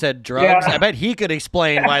sign that said drugs, Yeah. I bet he could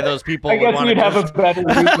explain why those people I would guess want we'd to have a better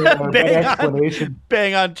reason or a better explanation.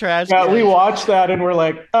 bang on trash. Yeah, cans. we watched that and we're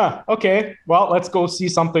like, okay, well, let's go see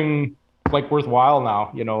something like worthwhile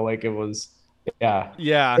now. You know, like it was, yeah.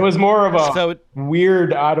 It was more of a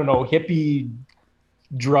weird, I don't know, hippie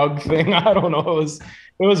drug thing. I don't know. It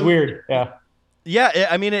was weird. Yeah. Yeah,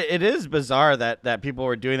 I mean, it is bizarre that people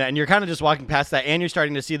were doing that, and you're kind of just walking past that, and you're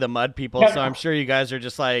starting to see the mud people. Yeah. So I'm sure you guys are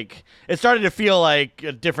just like, it started to feel like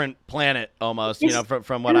a different planet almost,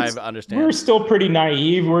 from what I understand. We're still pretty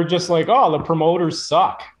naive. We're just like, oh, the promoters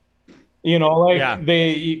suck. You know, like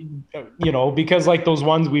they, because like those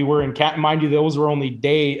ones we were in, mind you, those were only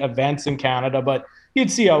day events in Canada, but you'd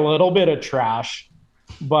see a little bit of trash.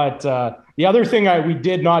 But the other thing we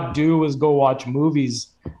did not do was go watch movies.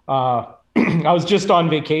 I was just on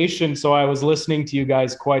vacation, so I was listening to you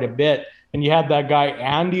guys quite a bit. And you had that guy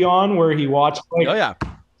Andy on where he watched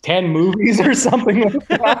 10 movies or something like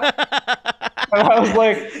that. And I was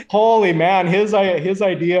like, holy man, his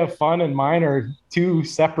idea of fun and mine are two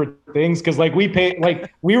separate things. Cause like we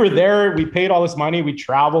were there, we paid all this money, we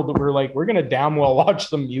traveled, we're like, we're gonna damn well watch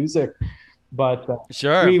some music. But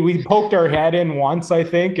sure, we poked our head in once, I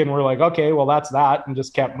think, and we're like, okay, well that's that, and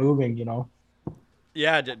just kept moving,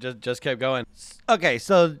 Yeah, just kept going. Okay,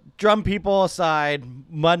 so drum people aside,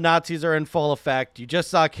 Mud Nazis are in full effect. You just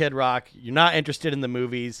saw Kid Rock. You're not interested in the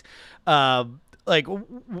movies. What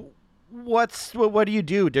do you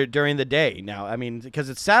do during the day now? I mean, because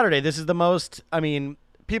it's Saturday. This is the most. I mean,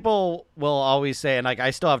 people will always say, and like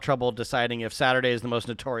I still have trouble deciding if Saturday is the most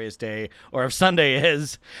notorious day or if Sunday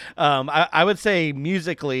is. I would say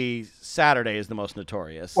musically, Saturday is the most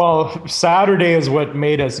notorious. Well, Saturday is what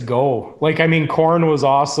made us go. Like, I mean, Korn was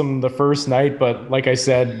awesome the first night, but like I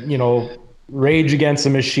said, Rage Against the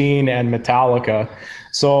Machine and Metallica.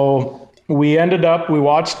 So we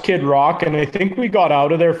watched Kid Rock, and I think we got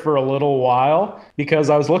out of there for a little while because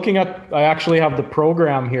I actually have the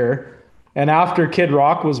program here. And after Kid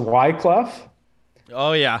Rock was Wyclef.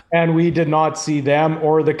 Oh, yeah. And we did not see them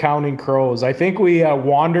or the Counting Crows. I think we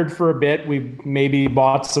wandered for a bit. We maybe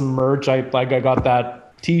bought some merch. I got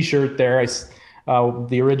that T-shirt there,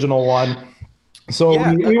 the original one. So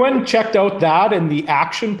we went and checked out that in the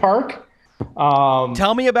Action Park.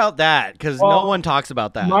 Tell me about that, because no one talks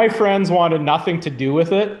about that. My friends wanted nothing to do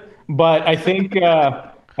with it, but I think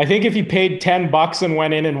if you paid $10 and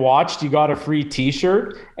went in and watched, you got a free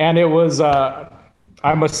T-shirt, and it was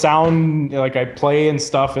I'm a sound, like I play and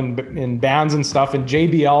stuff in bands and stuff, and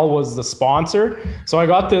JBL was the sponsor. So I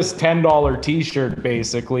got this $10 T-shirt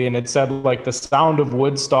basically, and it said like the Sound of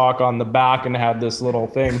Woodstock on the back and had this little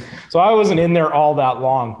thing. So I wasn't in there all that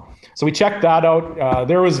long. So we checked that out.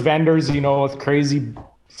 There was vendors, with crazy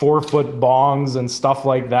 4-foot bongs and stuff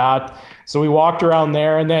like that. So we walked around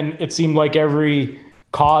there, and then it seemed like every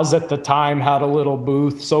cause at the time had a little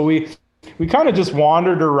booth. So we kind of just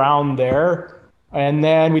wandered around there. And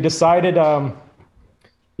then we decided, to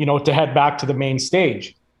head back to the main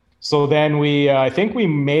stage. So then I think we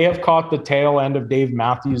may have caught the tail end of Dave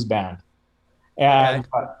Matthews Band, and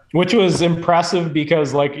which was impressive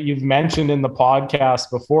because, like you've mentioned in the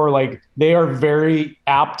podcast before, like they are very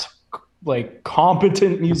apt, like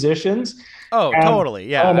competent musicians. Oh, totally.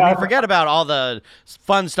 Yeah. I mean, forget about all the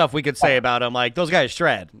fun stuff we could say about them. Like those guys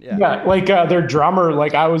shred. Yeah. Like their drummer,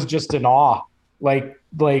 like I was just in awe. Like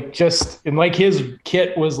his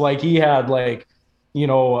kit was like, he had like,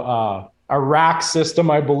 a rack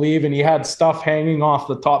system, I believe, and he had stuff hanging off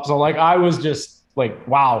the top. So like, I was just like,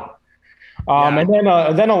 wow. And then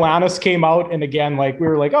Alanis came out, and again, like we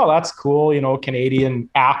were like, oh, that's cool. Canadian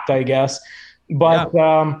act, I guess. But,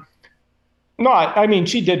 no, I mean,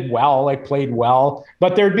 she did well, like played well,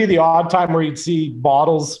 but there'd be the odd time where you'd see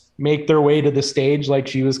bottles make their way to the stage. Like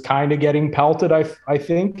she was kind of getting pelted, I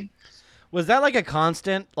think. Was that like a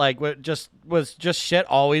constant, like was just shit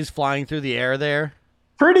always flying through the air there?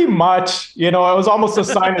 Pretty much, it was almost a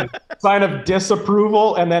sign of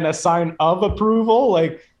disapproval and then a sign of approval.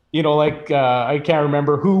 Like, I can't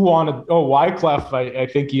remember who wanted, Wyclef, I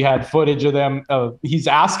think you had footage of them. He's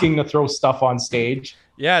asking to throw stuff on stage.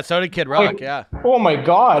 Yeah, so did Kid Rock, yeah. Oh my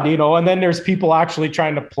God, and then there's people actually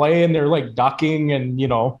trying to play and they're like ducking and,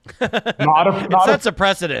 it sets a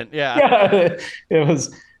precedent, yeah. Yeah, it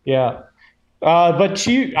was, yeah. But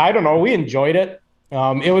I don't know, we enjoyed it.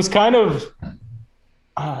 It was kind of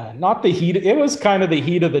not the heat. It was kind of the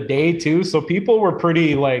heat of the day too. So people were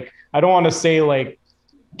pretty like, I don't want to say like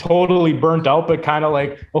totally burnt out, but kind of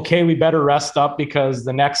like, okay, we better rest up because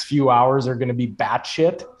the next few hours are going to be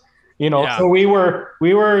batshit, So we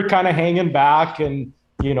were kind of hanging back and,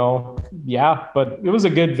 but it was a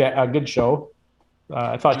good show.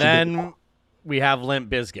 I thought you did. Then we have Limp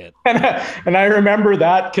Bizkit. And I remember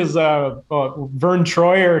that because Vern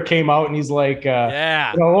Troyer came out and he's like,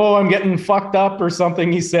 oh, I'm getting fucked up or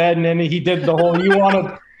something, he said. And then he did the whole,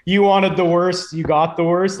 you wanted the worst, you got the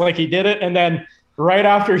worst. Like he did it. And then right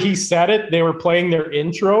after he said it, they were playing their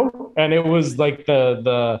intro and it was like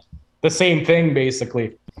the same thing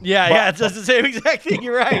basically. Yeah, it's just the same exact thing.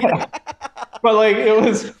 You're right. But like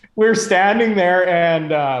we were standing there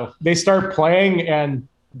and they start playing and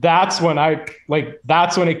that's when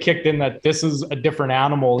it kicked in that this is a different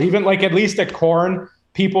animal. Even like at least at Korn,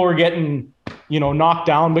 people were getting, knocked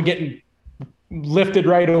down, but getting lifted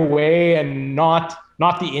right away and not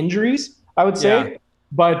the injuries, I would say. Yeah.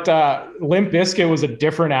 But Limp Bizkit was a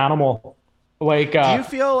different animal. Like, do you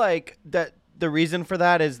feel like that the reason for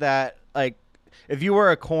that is that like if you were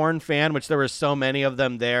a Korn fan, which there were so many of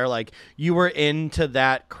them there, like you were into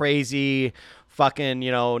that crazy fucking,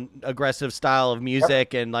 aggressive style of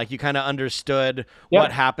music and like you kind of understood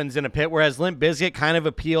what happens in a pit, whereas Limp Bizkit kind of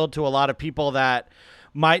appealed to a lot of people that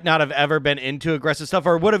might not have ever been into aggressive stuff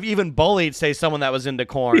or would have even bullied, say, someone that was into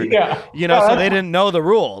Korn, so they didn't know the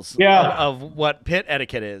rules of what pit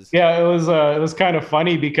etiquette is. Yeah, it was kind of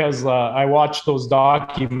funny because I watched those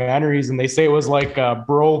documentaries and they say it was like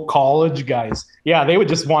bro college guys. Yeah, they would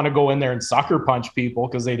just want to go in there and sucker punch people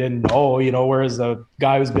because they didn't know, whereas a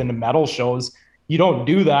guy who's been to metal shows, you don't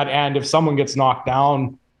do that. And if someone gets knocked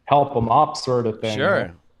down, help them up sort of thing.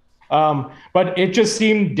 Sure. But it just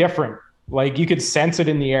seemed different. Like you could sense it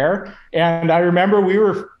in the air. And I remember we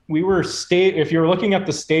were if you're looking at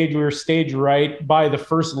the stage, we were stage right by the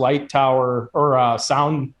first light tower or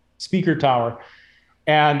sound speaker tower.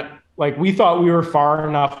 And like, we thought we were far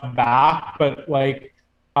enough back, but like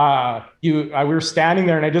we were standing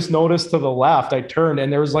there and I just noticed to the left, I turned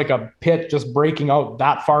and there was like a pit just breaking out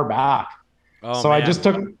that far back. Oh, so man.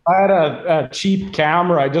 I had a cheap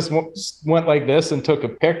camera. I just went like this and took a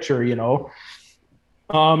picture,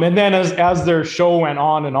 and then as their show went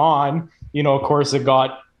on and on, of course it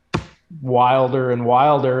got wilder and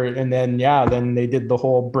wilder. And then, then they did the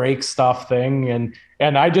whole break stuff thing.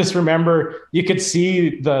 And I just remember you could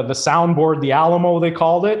see the soundboard, the Alamo, they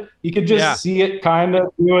called it. You could just see it kind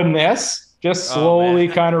of doing this, just slowly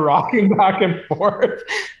kind of rocking back and forth.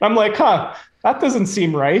 I'm like, that doesn't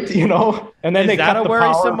seem right, And then Is that a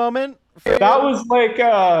worrisome moment? That was like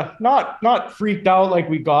not freaked out like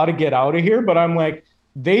we got to get out of here, but I'm like,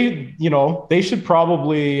 they should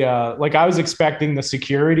probably like I was expecting the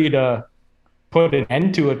security to put an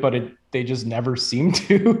end to it, but they just never seemed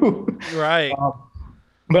to. Right.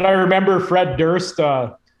 But I remember Fred Durst,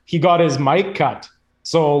 he got his mic cut.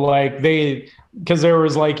 So like because there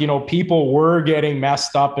was like, people were getting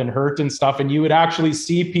messed up and hurt and stuff. And you would actually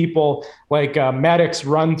see people like medics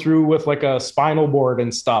run through with like a spinal board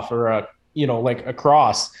and stuff or like a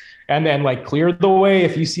cross. And then like clear the way.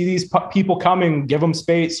 If you see these people coming, give them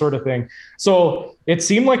space sort of thing. So it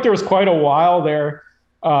seemed like there was quite a while there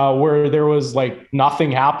where there was like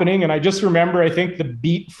nothing happening. And I just remember, I think the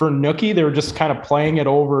beat for Nookie, they were just kind of playing it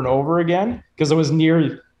over and over again because it was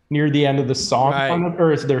near the end of the song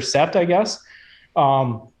or their set, I guess.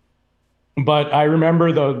 But I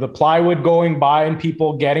remember the plywood going by and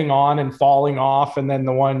people getting on and falling off. And then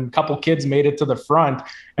couple kids made it to the front.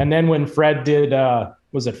 And then when Fred did,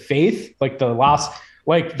 was it Faith? Like the last,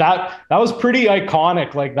 like that was pretty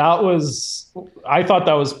iconic. Like I thought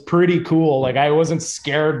that was pretty cool. Like I wasn't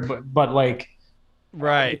scared, but like.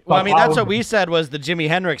 Right. Well, I mean, that's what we said was the Jimi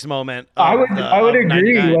Hendrix moment. I would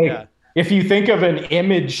agree. Like if you think of an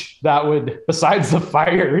image that would, besides the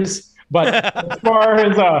fires, but as far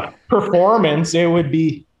as a performance, it would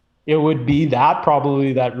be that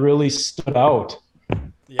probably that really stood out.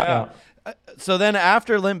 Yeah. So then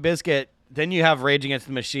after Limp Bizkit, then you have Rage Against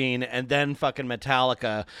the Machine and then fucking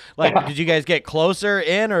Metallica. Like, did you guys get closer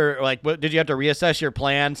in or like, did you have to reassess your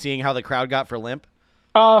plan seeing how the crowd got for Limp?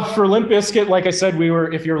 For Limp Bizkit, like I said,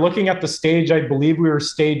 if you're looking at the stage, I believe we were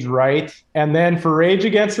stage right. And then for Rage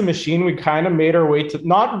Against the Machine, we kind of made our way to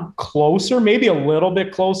not closer, maybe a little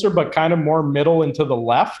bit closer, but kind of more middle and to the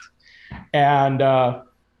left. And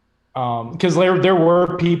because there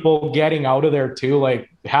were people getting out of there too, like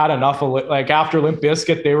had enough of like after Limp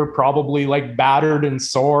Bizkit, they were probably like battered and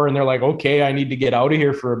sore and they're like, okay, I need to get out of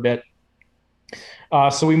here for a bit.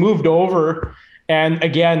 So we moved over. And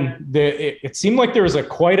again, it seemed like there was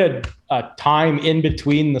quite a time in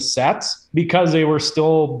between the sets because they were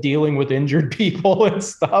still dealing with injured people and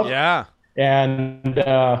stuff. Yeah. And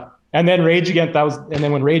then Rage Against and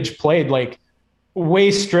then when Rage played, like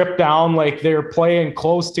way stripped down, like they're playing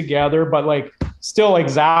close together, but like still like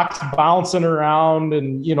Zach's bouncing around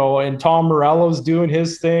and, and Tom Morello's doing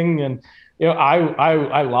his thing. And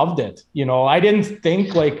I loved it. I didn't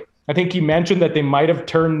think I think you mentioned that they might have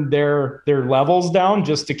turned their levels down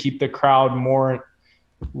just to keep the crowd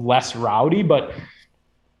less rowdy, but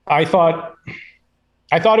I thought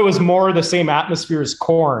it was more the same atmosphere as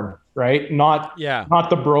Korn, right? Not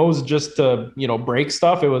the bros just to, break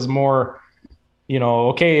stuff. It was more,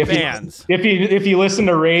 okay, if you listen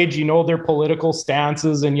to Rage, their political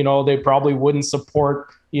stances and, they probably wouldn't support,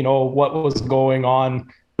 what was going on,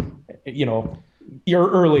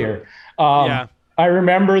 earlier. I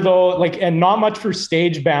remember though, and not much for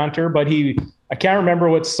stage banter, but I can't remember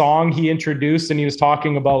what song he introduced, and he was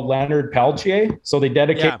talking about Leonard Peltier. So they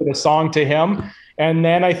dedicated a song to him. And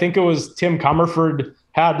then I think it was Tim Comerford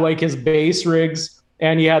had his bass rigs,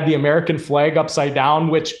 and he had the American flag upside down,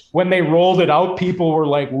 which when they rolled it out, people were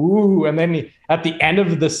like, woo. And then at the end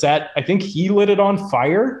of the set, I think he lit it on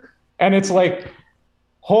fire. And it's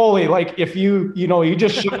holy, if you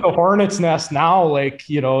just shook the hornet's nest now,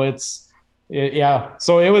 yeah.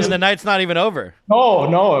 So it was. And the night's not even over.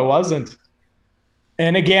 No, it wasn't.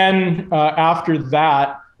 And again, after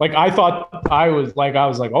that, I thought I was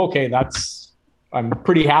okay, I'm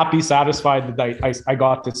pretty happy, satisfied that I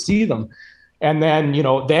got to see them. And then,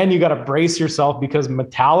 then you got to brace yourself because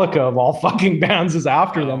Metallica of all fucking bands is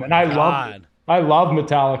after them. And I love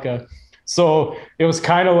Metallica. So it was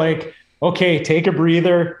kind of okay, take a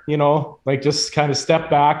breather, just kind of step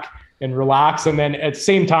back and relax. And then at the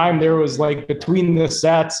same time, there was between the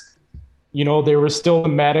sets, there were still the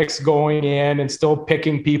medics going in and still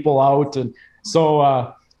picking people out. And so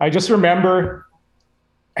I just remember,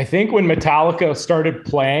 I think when Metallica started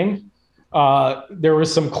playing, there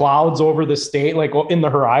was some clouds over the state, in the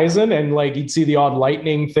horizon, and you'd see the odd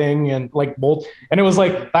lightning thing and bolt. And it was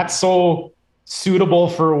that's so suitable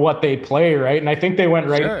for what they play, right? And I think they went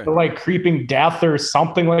right to Creeping Death or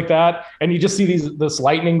something like that. And you just see this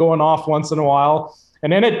lightning going off once in a while.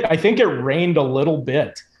 And then I think it rained a little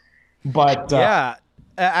bit. But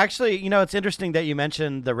actually, it's interesting that you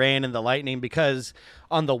mentioned the rain and the lightning, because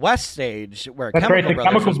on the West stage where Chemical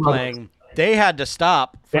Brothers was playing, they had to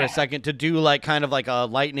stop for a second to do kind of a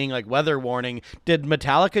lightning weather warning. Did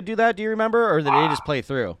Metallica do that? Do you remember, or did they just play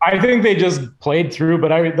through? I think they just played through.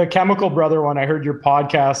 But the Chemical Brother one, I heard your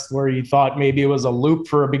podcast where you thought maybe it was a loop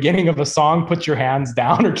for a beginning of a song. Put your hands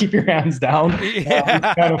down or keep your hands down.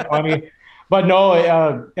 It's kind of funny. But no,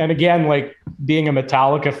 and again, being a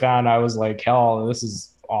Metallica fan, I was hell, this is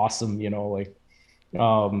awesome, that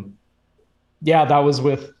was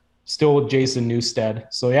still with Jason Newsted.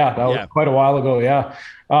 So that was quite a while ago. Yeah.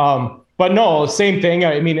 But no, same thing.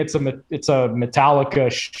 I mean, it's a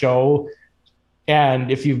Metallica show.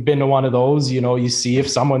 And if you've been to one of those, you see if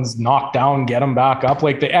someone's knocked down, get them back up.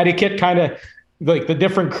 The etiquette kind of, the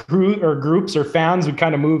different crew or groups or fans would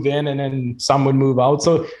kind of move in and then some would move out.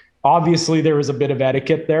 So obviously there was a bit of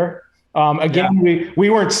etiquette there. We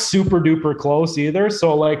weren't super duper close either.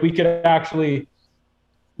 So we could actually,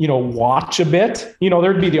 watch a bit,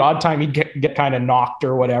 there'd be the odd time you'd get kind of knocked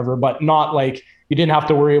or whatever, but not you didn't have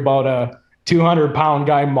to worry about a 200-pound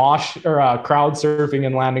guy crowd surfing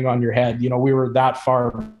and landing on your head. We were that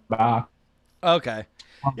far back. Okay.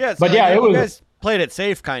 Yeah. But you guys played it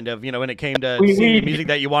safe kind of, when it came to seeing music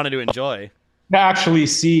that you wanted to enjoy. Actually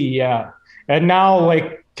see. Yeah. And now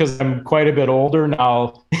because I'm quite a bit older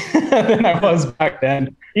now than I was back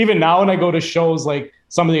then. Even now when I go to shows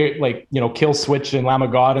some of the Kill Switch and Lamb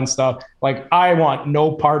of God and stuff, I want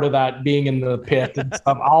no part of that being in the pit and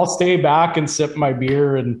stuff. I'll stay back and sip my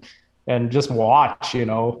beer and just watch,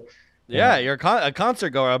 Yeah, you're a concert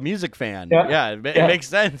goer, a music fan. Yeah, it makes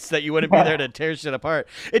sense that you wouldn't be there to tear shit apart.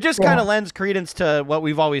 It just kind of lends credence to what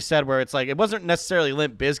we've always said, where it's it wasn't necessarily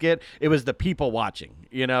Limp Bizkit, it was the people watching.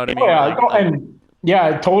 You know what I mean?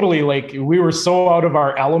 Totally. We were so out of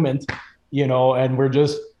our element, and we're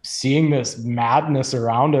just seeing this madness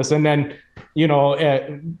around us. And then,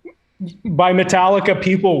 by Metallica,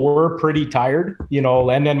 people were pretty tired,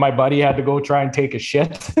 and then my buddy had to go try and take a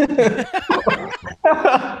shit.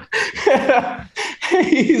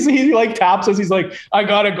 he taps us. He's like, I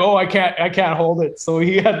gotta go. I can't hold it. So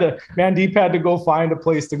Mandeep had to go find a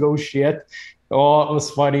place to go shit. Oh, it was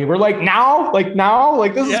funny. We're now, this is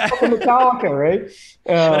fucking Metallica, right?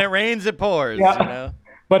 When it rains, it pours.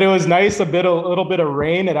 But it was nice. A little bit of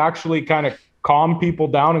rain. It actually kind of calmed people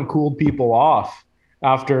down and cooled people off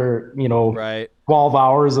after 12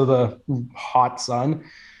 hours of the hot sun.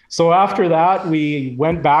 So after that, we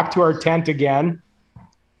went back to our tent again,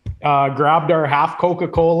 grabbed our half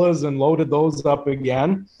Coca-Colas and loaded those up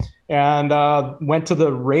again, and went to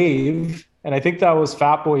the rave. And I think that was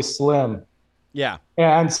Fatboy Slim. Yeah.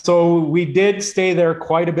 And so we did stay there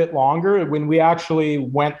quite a bit longer when we actually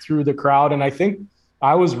went through the crowd. And I think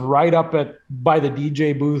I was right up by the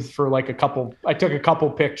DJ booth for like I took a couple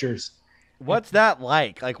pictures. What's that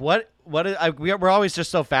like? Like we're always just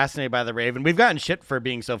so fascinated by the rave, and we've gotten shit for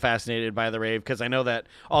being so fascinated by the rave because I know that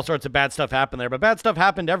all sorts of bad stuff happened there, but bad stuff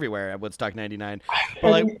happened everywhere at Woodstock 99.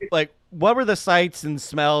 But like what were the sights and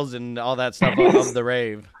smells and all that stuff of the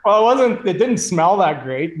rave? Well, it didn't smell that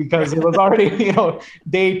great because it was already,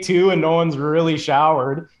 day 2 and no one's really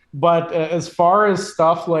showered. But as far as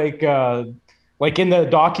stuff like in the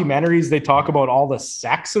documentaries, they talk about all the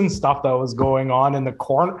sex and stuff that was going on in the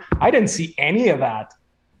corner. I didn't see any of that.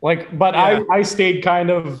 I stayed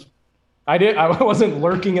I wasn't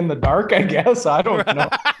lurking in the dark, I guess. I don't know.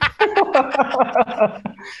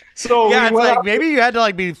 So yeah, it's like maybe you had to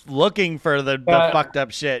like be looking for the fucked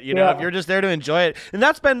up shit, if you're just there to enjoy it. And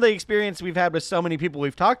that's been the experience we've had with so many people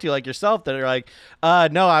we've talked to, like yourself, that are like,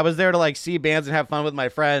 no, I was there to like see bands and have fun with my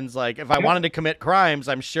friends. Like if I wanted to commit crimes,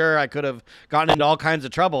 I'm sure I could have gotten into all kinds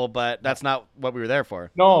of trouble, but that's not what we were there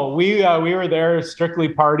for. No, we were there strictly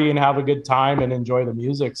party and have a good time and enjoy the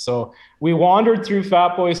music. So we wandered through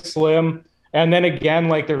Fatboy Slim. And then again,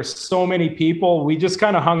 like there were so many people, we just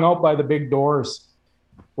kind of hung out by the big doors,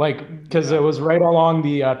 because it was right along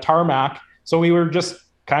the tarmac. So we were just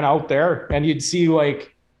kind of out there, and you'd see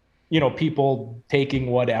people taking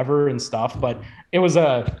whatever and stuff. But it was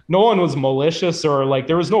no one was malicious or like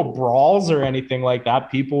there was no brawls or anything like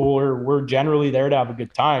that. People were generally there to have a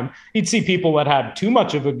good time. You'd see people that had too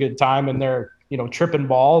much of a good time and they're tripping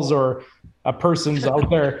balls, or a person's out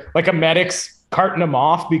there like a medic's carting them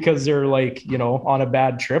off because they're on a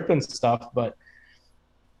bad trip and stuff. But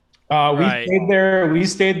we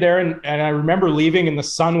stayed there and I remember leaving and the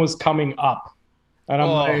sun was coming up and I'm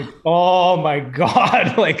like, oh my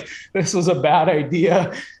God, like this was a bad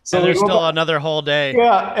idea. So and there's still another whole day.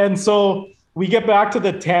 Yeah. And so we get back to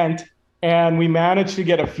the tent and we managed to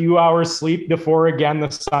get a few hours sleep before again the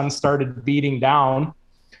sun started beating down.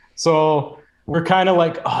 So we're kind of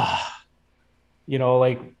like,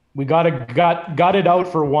 we got it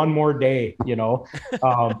out for one more day,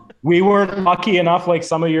 we weren't lucky enough, like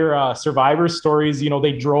some of your survivor stories,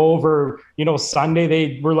 they drove or, Sunday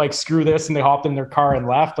they were like, screw this. And they hopped in their car and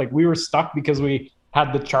left. Like we were stuck because we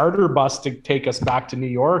had the charter bus to take us back to New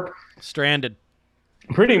York. Stranded.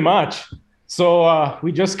 Pretty much. So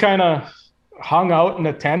we just kind of hung out in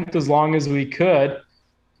a tent as long as we could.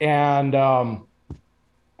 And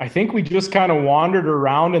I think we just kind of wandered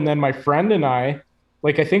around. And then my friend and I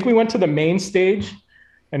think we went to the main stage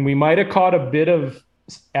and we might have caught a bit of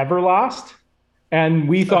Everlast. And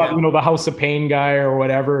we thought, the House of Pain guy or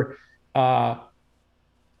whatever. I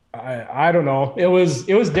don't know. It was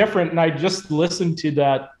different. And I just listened to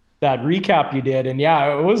that recap you did. And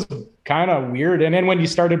yeah, it was kind of weird. And then when you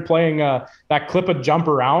started playing that clip of Jump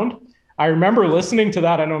Around, I remember listening to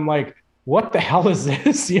that and I'm like, what the hell is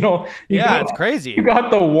this? It's crazy. You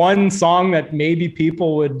got the one song that maybe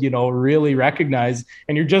people would, really recognize,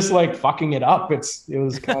 and you're just like fucking it up. It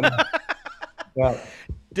was kind of, yeah.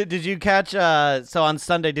 Did you catch? So on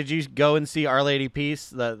Sunday, did you go and see Our Lady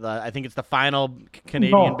Peace? I think it's the final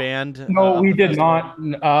Canadian band. No, we did not.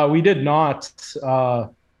 We did not.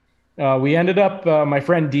 We ended up. My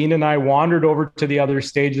friend Dean and I wandered over to the other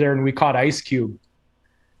stage there, and we caught Ice Cube.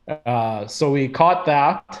 So we caught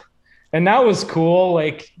that. And that was cool.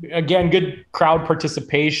 Like, again, good crowd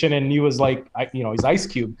participation. And he was like, he's Ice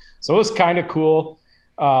Cube. So it was kind of cool.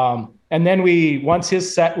 And then once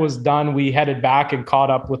his set was done, we headed back and caught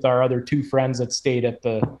up with our other 2 friends that stayed at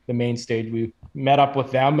the main stage. We met up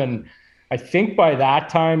with them. And I think by that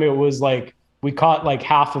time it was like, we caught like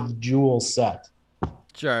half of Jewel's set.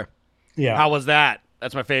 Sure. Yeah. How was that?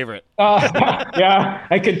 That's my favorite. Yeah,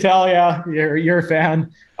 I can tell. Yeah. You're a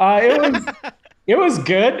fan. It was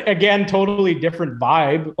good. Again, totally different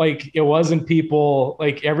vibe. Like it wasn't people,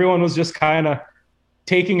 like everyone was just kind of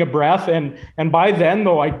taking a breath. And by then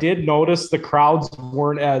though, I did notice the crowds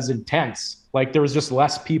weren't as intense. Like there was just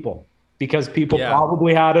less people because people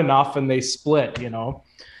probably had enough and they split,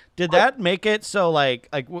 Did that make it so like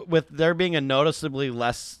with there being a noticeably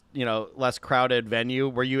less crowded venue,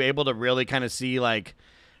 were you able to really kind of see like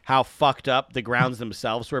how fucked up the grounds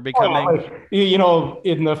themselves were becoming?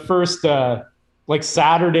 In the first, like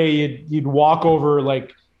Saturday, you'd walk over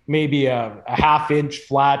like maybe a half-inch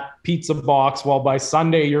flat pizza box, while by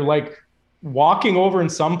Sunday you're like walking over in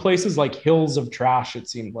some places like hills of trash. It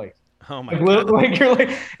seemed like. Oh my God. Like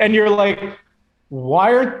you're like,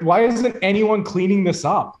 why isn't anyone cleaning this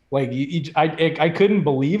up? Like I couldn't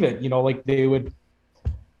believe it. Like they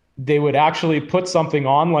would actually put something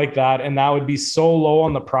on like that, and that would be so low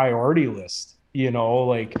on the priority list.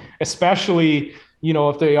 like especially,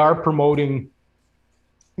 if they are promoting,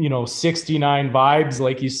 69 vibes,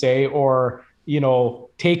 like you say, or,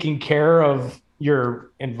 taking care of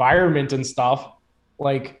your environment and stuff,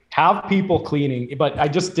 like have people cleaning. But I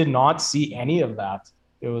just did not see any of that.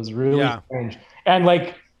 It was really strange. And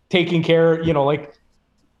like taking care, like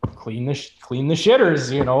clean the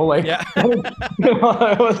shitters,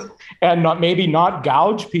 and not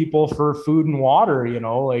gouge people for food and water,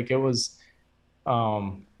 like it was,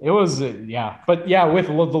 but yeah, with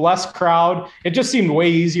the less crowd, it just seemed way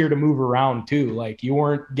easier to move around too. Like you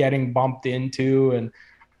weren't getting bumped into,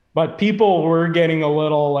 but people were getting a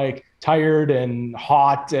little like tired and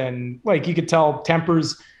hot, and like you could tell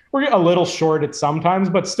tempers were a little short at sometimes,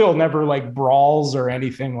 but still never like brawls or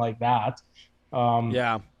anything like that.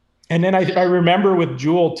 And then I remember with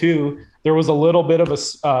Jewel too, there was a little bit of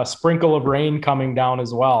a sprinkle of rain coming down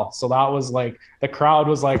as well. So that was like, the crowd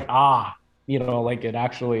was like, like it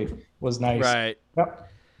actually was nice. Right. Yep.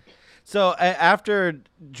 So after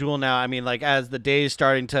Jewel now, I mean, like as the days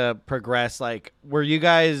starting to progress, like were you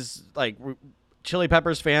guys like Chili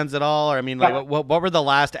Peppers fans at all? Or I mean, like what were the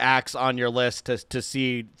last acts on your list to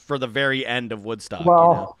see for the very end of Woodstock?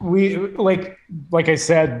 Well, we like I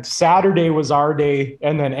said, Saturday was our day,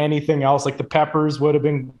 and then anything else like the Peppers would have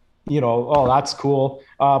been, oh, that's cool.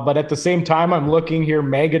 But at the same time, I'm looking here,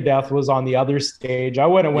 Megadeth was on the other stage. I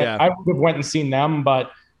would have went and seen them,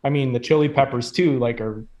 but I mean the Chili Peppers too, like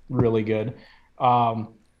are really good.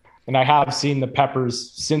 And I have seen the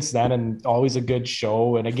Peppers since then, and always a good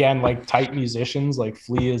show. And again, like tight musicians, like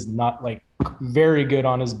Flea is not like very good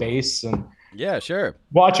on his bass, and yeah, sure.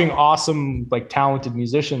 Watching awesome, like talented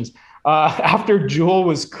musicians. After Jewel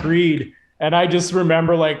was Creed, and I just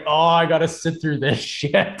remember like, oh, I got to sit through this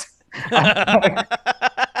shit.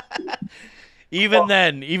 Even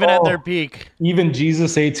at their peak, even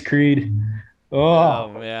Jesus Hates Creed. Oh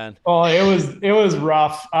man. Oh, it was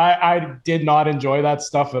rough. I did not enjoy that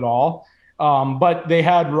stuff at all. But they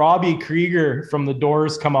had Robbie Krieger from The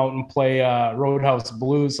Doors come out and play Roadhouse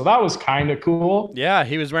Blues, so that was kind of cool. Yeah,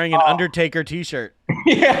 he was wearing an Undertaker t-shirt.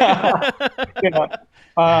 Yeah.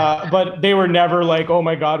 But they were never like, oh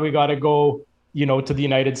my God, we got to go, to the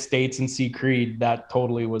United States and see Creed. That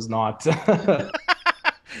totally was not.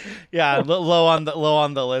 Yeah, low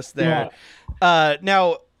on the list there. Yeah.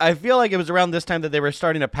 Now, I feel like it was around this time that they were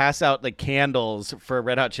starting to pass out the candles for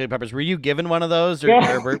Red Hot Chili Peppers. Were you given one of those,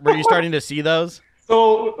 or were you starting to see those?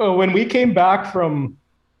 So when we came back from,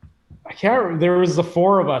 there was the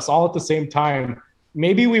four of us all at the same time.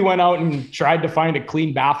 Maybe we went out and tried to find a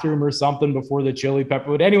clean bathroom or something before the Chili Pepper.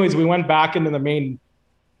 But anyways, we went back into the main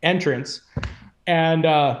entrance, and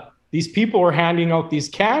these people were handing out these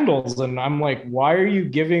candles, and I'm like, why are you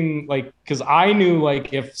giving, like, because I knew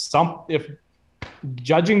like if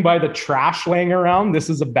judging by the trash laying around, this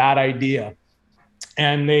is a bad idea.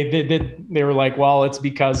 And they were like, well, it's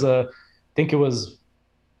because I think it was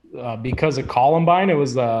because of Columbine. It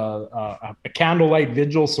was a candlelight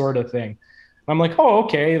vigil sort of thing. I'm like, oh,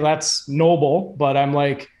 okay, that's noble. But I'm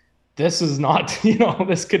like, this is not,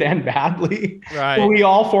 this could end badly. Right. So we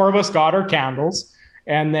all four of us got our candles,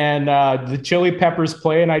 and then the Chili Peppers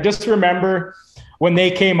play. And I just remember when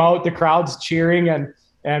they came out, the crowd's cheering,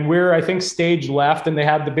 and we're, I think, stage left, and they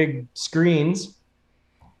had the big screens,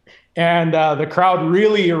 and the crowd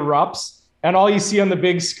really erupts, and all you see on the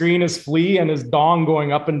big screen is Flea and his dong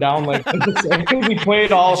going up and down like he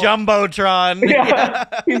played all Jumbotron.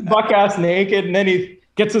 Yeah, he's buck-ass naked, and then he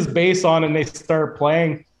gets his bass on, and they start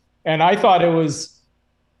playing, and I thought it was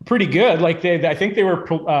pretty good. Like I think they were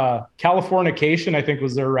Californication, I think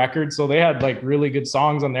was their record, so they had like really good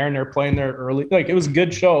songs on there, and they're playing their early, like it was a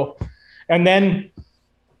good show. And then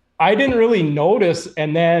I didn't really notice.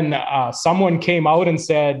 And then someone came out and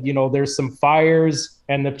said, there's some fires,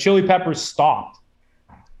 and the Chili Peppers stopped.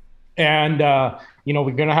 And,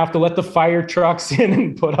 we're going to have to let the fire trucks in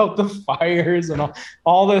and put out the fires and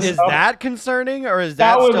all this Is stuff. that concerning, or is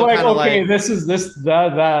that was still like, okay, like...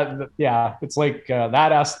 that, yeah, it's like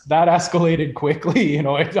that escalated quickly,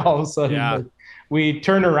 all of a sudden. Yeah. Like, we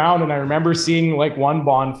turned around, and I remember seeing like one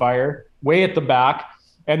bonfire way at the back,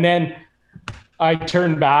 and then I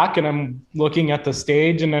turned back, and I'm looking at the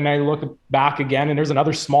stage, and then I look back again, and there's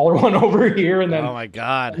another smaller one over here. And then, oh my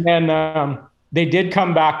God. And then they did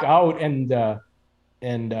come back out and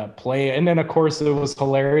play. And then of course it was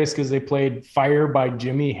hilarious because they played Fire by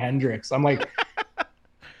Jimi Hendrix. I'm like,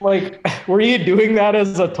 were you doing that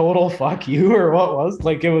as a total fuck you, or what was?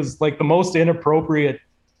 Like, it was like the most inappropriate.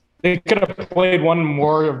 They could have played one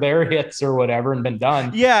more of their hits or whatever and been done.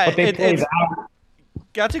 Yeah. But they played that.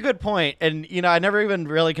 That's a good point. And, I never even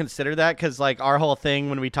really considered that because, like, our whole thing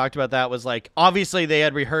when we talked about that was, like, obviously they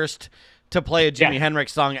had rehearsed to play a Jimi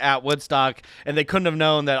Hendrix song at Woodstock, and they couldn't have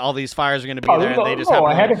known that all these fires are going to be there. And they just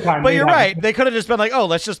ahead of time. But you're right. They could have just been like, oh,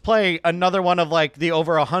 let's just play another one of, like, the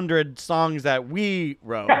over 100 songs that we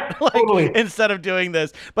wrote Totally. instead of doing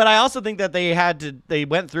this. But I also think that they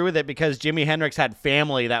went through with it because Jimi Hendrix had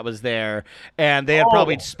family that was there, and they had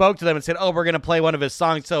probably spoke to them and said, oh, we're going to play one of his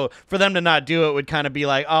songs. So for them to not do it would kind of be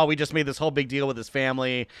like, oh, we just made this whole big deal with his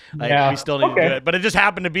family. Like, we still need to do it. But it just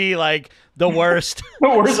happened to be, like, the worst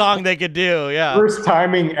song they could do. Yeah. Worst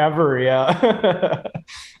timing ever. Yeah.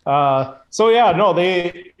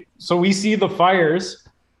 So we see the fires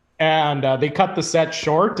and they cut the set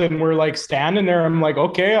short and we're like standing there. I'm like,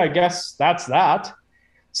 okay, I guess that's that.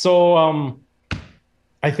 So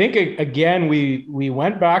I think again, we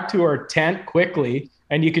went back to our tent quickly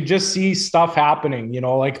and you could just see stuff happening,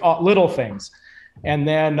 like little things. And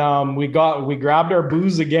then we grabbed our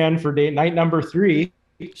booze again for night number 3.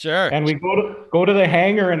 Sure. And we go to the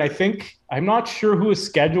hangar, and I'm not sure who was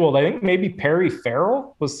scheduled. I think maybe Perry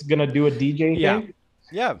Farrell was going to do a DJ thing.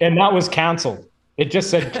 Yeah. And that was canceled. It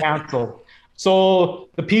just said canceled. So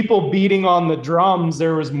the people beating on the drums,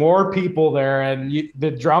 there was more people there, and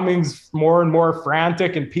the drumming's more and more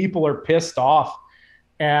frantic, and people are pissed off.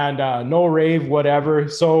 And no rave, whatever.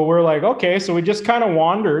 So we're like, okay. So we just kind of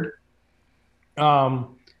wandered,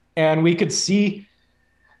 and we could see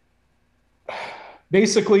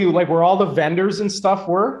basically like where all the vendors and stuff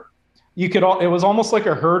were. It was almost like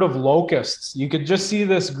a herd of locusts. You could just see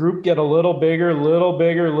this group get a little bigger,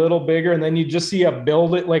 and then you just see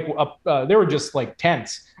they were just like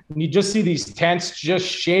tents. And you just see these tents just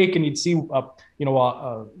shake, and you'd see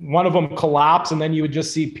one of them collapse, and then you would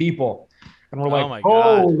just see people. And we're like,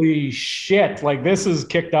 holy shit, like this is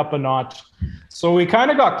kicked up a notch. So we kind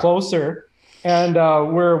of got closer, and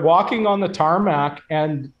we're walking on the tarmac,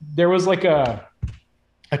 and there was like a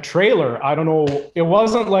trailer. I don't know. It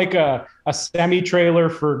wasn't like a semi-trailer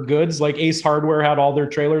for goods like Ace Hardware had all their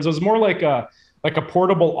trailers. It was more like a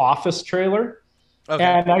portable office trailer. Okay.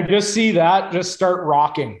 And I just see that just start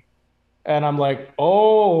rocking. And I'm like,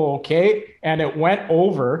 oh, okay. And it went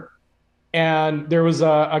over. And there was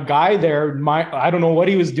a guy there. I don't know what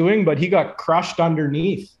he was doing, but he got crushed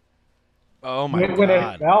underneath. Oh, my God. When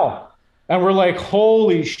it fell. And we're like,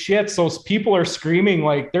 holy shit. So people are screaming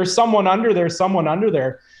like, there's someone under there, someone under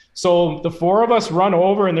there. So the 4 of us run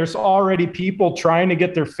over, and there's already people trying to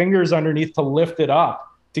get their fingers underneath to lift it up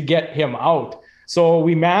to get him out. So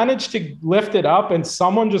we managed to lift it up, and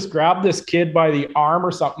someone just grabbed this kid by the arm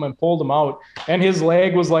or something and pulled him out. And his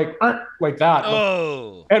leg was like that.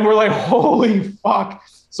 Oh. And we're like, holy fuck.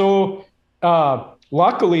 So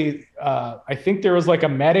luckily, I think there was like a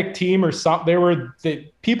medic team or something.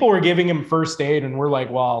 People were giving him first aid, and we're like,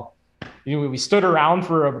 well, we stood around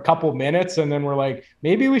for a couple of minutes, and then we're like,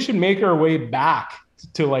 maybe we should make our way back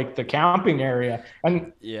to like the camping area.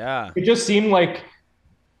 And it just seemed like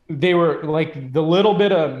they were like the little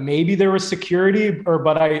bit of maybe there was security,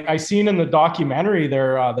 but I seen in the documentary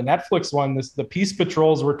there, the Netflix one, the peace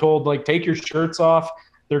patrols were told like, take your shirts off.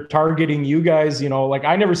 They're targeting you guys, like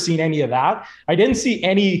I never seen any of that. I didn't see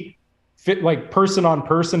any like person on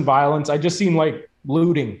person violence. I just seen like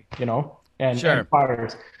looting, and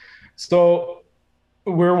fires. So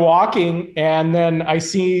we're walking, and then I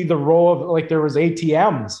see the row of like there was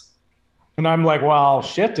ATMs, and I'm like, well,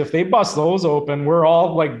 shit, if they bust those open, we're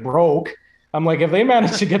all like broke. I'm like, if they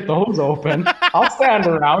manage to get those open, I'll stand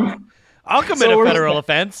around. I'll commit a federal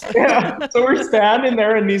offense. Yeah. So we're standing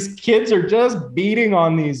there, and these kids are just beating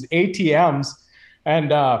on these ATMs,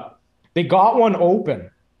 and they got one open,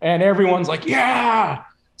 and everyone's like, yeah.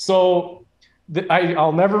 So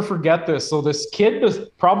I'll never forget this. So this kid was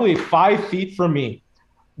probably 5 feet from me,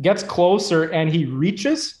 gets closer, and he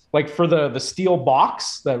reaches like for the steel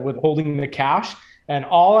box that with holding the cash. And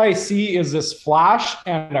all I see is this flash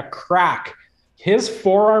and a crack. His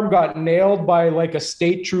forearm got nailed by like a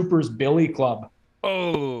state trooper's billy club.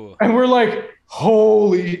 Oh. And we're like,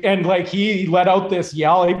 holy, and like he let out this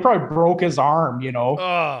yell. He probably broke his arm,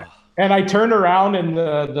 Oh. And I turned around, and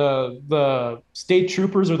the state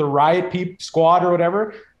troopers or the riot squad or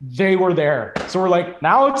whatever, they were there. So we're like,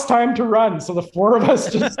 now it's time to run. So the 4 of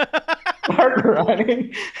us just start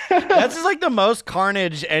running. That's just like the most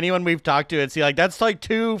carnage anyone we've talked to. And see, like that's like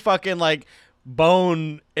 2 fucking like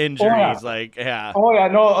bone injuries. Oh, yeah. Like, yeah. Oh yeah,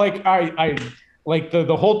 no, like I like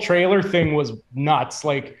the whole trailer thing was nuts.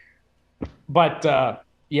 Like, but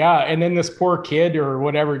yeah, and then this poor kid or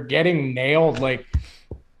whatever getting nailed, like.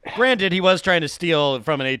 Granted, he was trying to steal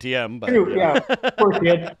from an ATM, but yeah, poor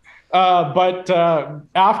kid. But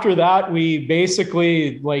after that, we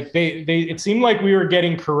basically like they it seemed like we were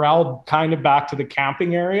getting corralled kind of back to the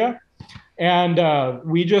camping area, and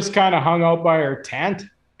we just kind of hung out by our tent,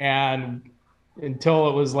 and until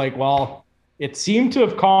it was like, well, it seemed to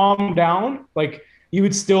have calmed down. Like you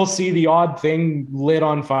would still see the odd thing lit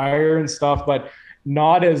on fire and stuff, but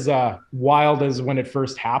not as wild as when it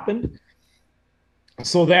first happened.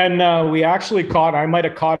 So then we actually I might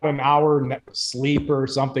have caught an hour sleep or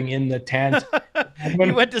something in the tent.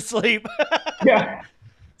 You went to sleep. Yeah.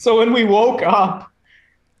 So when we woke up,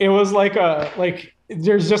 it was like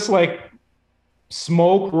there's just like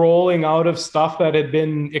smoke rolling out of stuff that had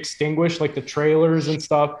been extinguished, like the trailers and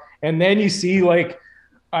stuff. And then you see like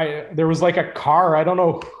there was like a car. I don't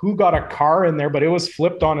know who got a car in there, but it was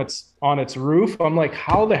flipped on its roof. I'm like,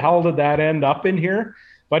 how the hell did that end up in here?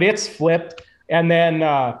 But it's flipped. And then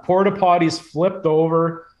porta potties flipped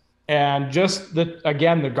over, and just the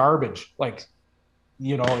garbage, like,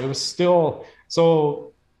 you know, it was still,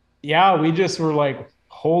 so yeah, we just were like,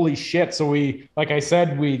 holy shit. So we, like I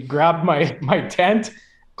said, we grabbed my tent,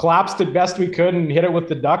 collapsed it best we could and hit it with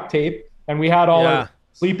the duct tape. And we had all our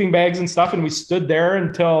sleeping bags and stuff. And we stood there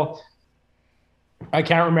until I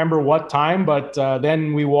can't remember what time, but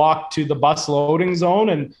then we walked to the bus loading zone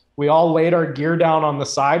and we all laid our gear down on the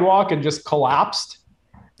sidewalk and just collapsed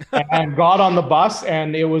and got on the bus.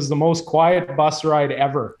 And it was the most quiet bus ride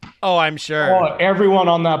ever. Oh, I'm sure. Oh, everyone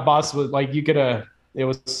on that bus was like, it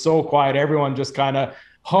was so quiet. Everyone just kind of,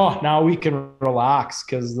 now we can relax.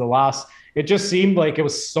 Cause it just seemed like it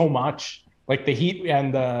was so much, like the heat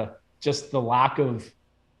and just the lack of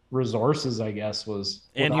resources, I guess, was.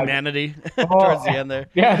 And humanity towards the end there.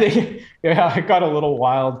 Yeah. It got a little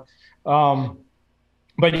wild.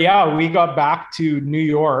 But yeah, we got back to New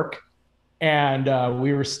York and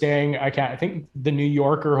we were staying, I think the New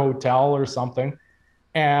Yorker hotel or something.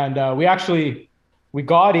 And we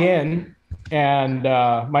got in and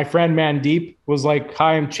my friend Mandeep was like,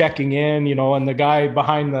 hi, I'm checking in, you know, and the guy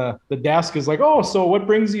behind the desk is like, oh, so what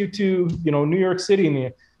brings you to, you know, New York City?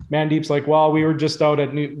 And Mandeep's like, well, we were just out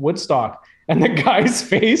at Woodstock. And the guy's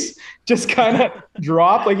face just kind of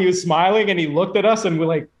dropped, like he was smiling, and he looked at us and we're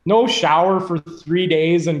like, no shower for 3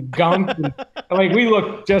 days and gunk. And, like we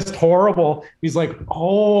looked just horrible. He's like,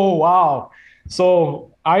 oh, wow.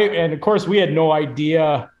 So and of course we had no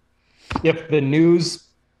idea if the news,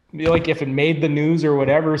 like if it made the news or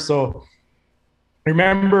whatever. So I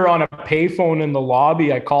remember on a payphone in the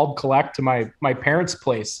lobby, I called collect to my parents'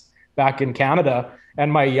 place back in Canada. And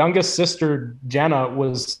my youngest sister, Jenna,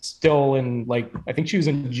 was still in, like, I think she was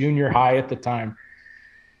in junior high at the time.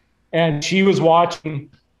 And she was watching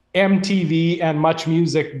MTV and Much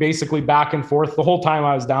Music basically back and forth the whole time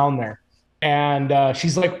I was down there. And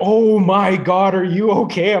she's like, oh my God, are you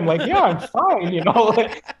okay? I'm like, yeah, I'm fine. You know,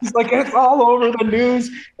 he's like, it's all over the news.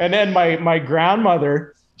 And then my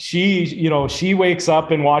grandmother, she wakes up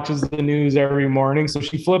and watches the news every morning. So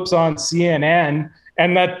she flips on CNN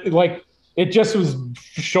and that, like, it just was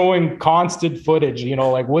showing constant footage, you know,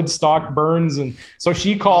 like Woodstock burns. And so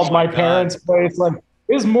she called my parents' place, like,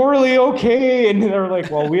 is Morley okay? And they're like,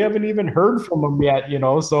 well, we haven't even heard from him yet, you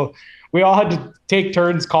know? So we all had to take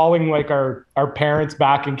turns calling like our parents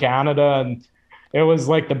back in Canada. And it was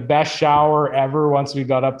like the best shower ever once we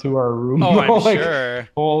got up to our room. Oh, I'm like, sure.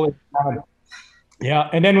 Holy God. Yeah.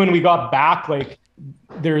 And then when we got back, like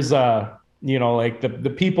there's you know, like the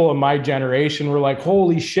people of my generation were like,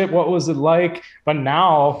 holy shit, what was it like? But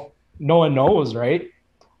now no one knows, right?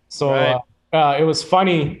 So it was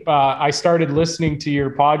funny. I started listening to your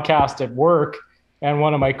podcast at work, and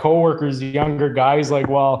one of my coworkers, the younger guys, like,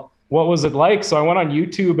 well, what was it like? So I went on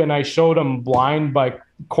YouTube and I showed him Blind by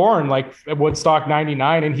Korn, like Woodstock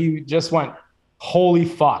 99, and he just went, holy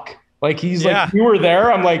fuck. Like he's like, you were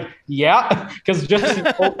there. I'm like, yeah, because just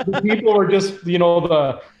the people were just, you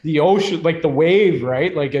know, the ocean, like the wave,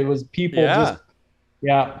 right? Like it was people And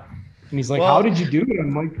he's like, how did you do it?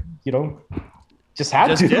 I'm like, you know, just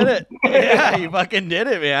did it. Yeah, you fucking did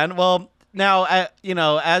it, man. Well, now, you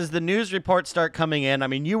know, as the news reports start coming in, I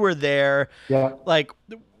mean, you were there. Yeah. Like,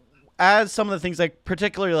 as some of the things, like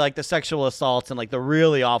particularly like the sexual assaults and like the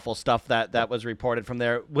really awful stuff that was reported from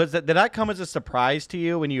there, did that come as a surprise to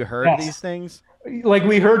you when you heard these things? Like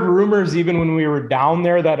we heard rumors even when we were down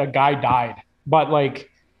there that a guy died, but like,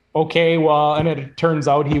 okay, well, and it turns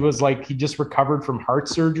out he just recovered from heart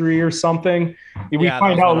surgery or something. We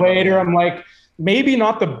find out later. I'm like, maybe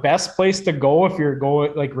not the best place to go if you're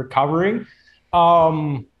like recovering.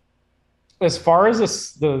 As far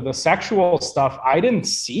as the sexual stuff, I didn't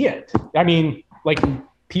see it. I mean, like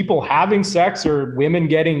people having sex or women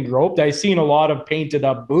getting groped. I seen a lot of painted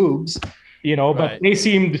up boobs, you know, but they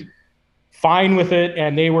seemed fine with it,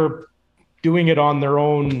 and they were doing it on their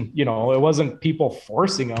own. You know, it wasn't people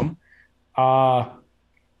forcing them.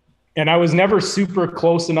 And I was never super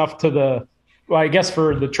close enough to I guess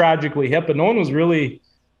for the Tragically Hip, but no one was really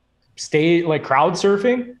crowd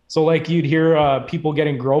surfing. So like you'd hear people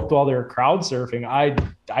getting groped while they're crowd surfing. I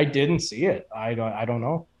didn't see it. I don't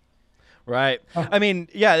know. Right. I mean,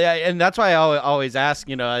 yeah, and that's why I always ask,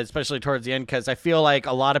 you know, especially towards the end, because I feel like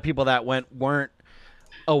a lot of people that weren't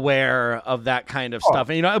aware of that kind of stuff.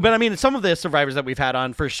 And, you know, but I mean, some of the survivors that we've had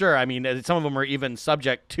on, for sure, I mean, some of them are even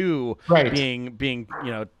subject to being you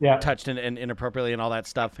know, touched and inappropriately and all that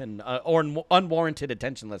stuff, and or unwarranted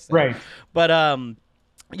attention, let's say. Right. But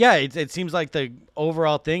yeah, it seems like the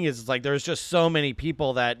overall thing is like there's just so many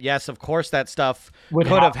people that, yes, of course, that stuff could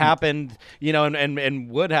have happened, you know, and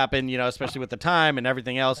would happen, you know, especially with the time and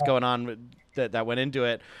everything else going on that went into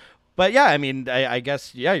it. But yeah, I mean, I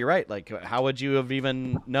guess, yeah, you're right. Like, how would you have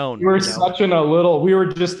even known? We were we were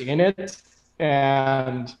just in it,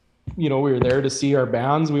 and, you know, we were there to see our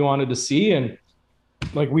bands we wanted to see. And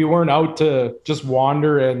like, we weren't out to just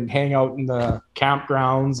wander and hang out in the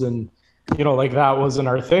campgrounds, and, you know, like that wasn't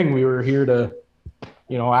our thing. We were here to,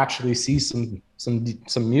 you know, actually see some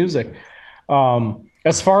music.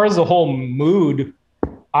 As far as the whole mood,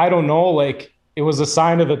 I don't know, like, it was a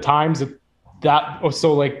sign of the times that was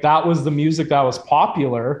the music that was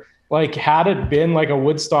popular. Like, had it been like a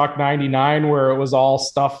Woodstock 99 where it was all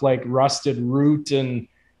stuff like Rusted Root and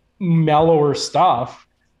mellower stuff,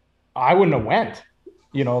 I wouldn't have went.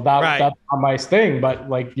 You know, that's not my thing.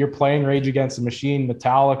 But like, you're playing Rage Against the Machine,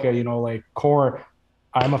 Metallica, you know, like Core,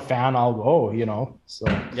 I'm a fan, I'll go, you know. So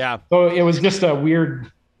yeah. So it was just it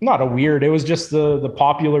was just the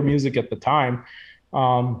popular music at the time.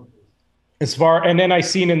 And then I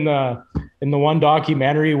seen in the one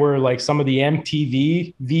documentary where like some of the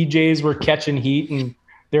MTV VJs were catching heat and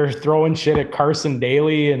they're throwing shit at Carson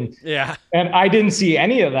Daly, and I didn't see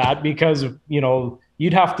any of that because, you know,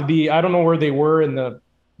 you'd have to be, I don't know where they were in the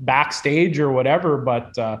backstage or whatever,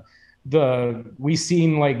 but we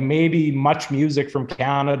seen like maybe Much Music from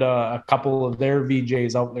Canada, a couple of their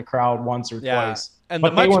VJs out in the crowd once or twice. And the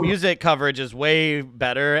Much Music coverage is way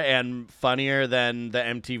better and funnier than the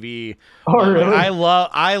MTV. Oh, really? I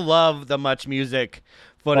love the Much Music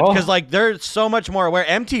footage because like they're so much more aware.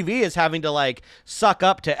 MTV is having to like suck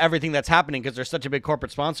up to everything that's happening because they're such a big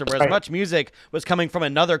corporate sponsor, whereas Much Music was coming from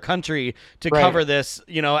another country to cover this,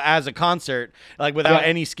 you know, as a concert, like without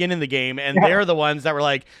any skin in the game. And they're the ones that were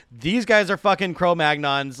like, these guys are fucking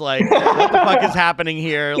Cro-Magnons, like what the fuck is happening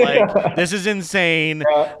here, like this is insane.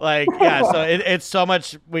 Like so it's so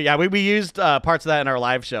much. We used parts of that in our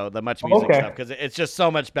live show, the Much Music stuff, because it's just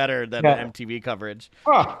so much better than the MTV coverage.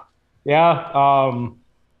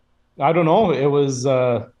 I don't know. I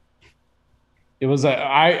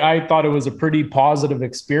thought it was a pretty positive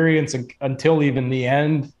experience until even the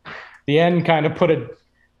end. The end kind of put a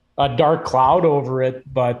dark cloud over it,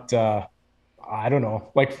 but I don't know.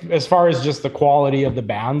 Like, as far as just the quality of the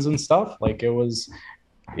bands and stuff, like it was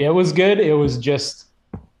good. It was just,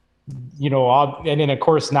 you know, and then of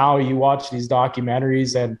course now you watch these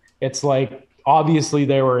documentaries and it's like, obviously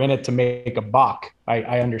they were in it to make a buck.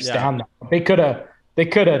 I understand that. They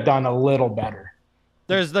could have done a little better.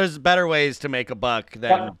 There's better ways to make a buck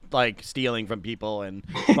than like stealing from people and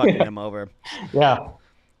fucking them over. Yeah.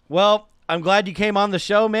 Well, I'm glad you came on the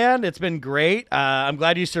show, man. It's been great. I'm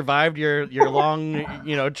glad you survived your long,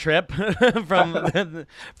 you know, trip from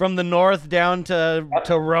the north down to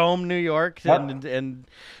Rome, New York, and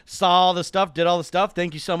saw all the stuff, did all the stuff.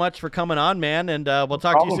 Thank you so much for coming on, man, and we'll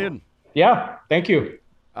talk to you soon. Yeah, thank you.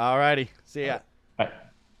 All righty. See ya.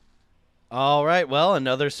 All right, well,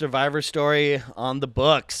 another survivor story on the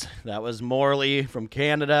books. That was Morley from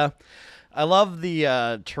Canada. I love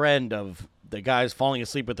the trend of the guys falling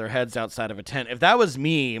asleep with their heads outside of a tent. If that was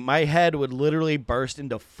me, my head would literally burst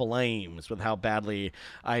into flames with how badly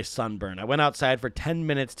I sunburned. I went outside for 10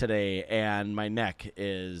 minutes today, and my neck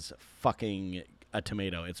is fucking a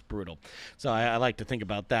tomato. It's brutal. So I like to think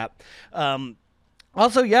about that.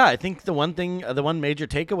 Also, yeah, I think the one major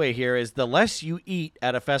takeaway here is the less you eat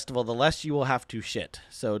at a festival, the less you will have to shit.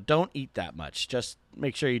 So don't eat that much. Just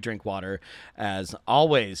make sure you drink water as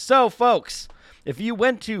always. So, folks, if you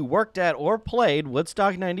went to, worked at, or played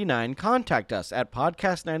Woodstock 99, contact us at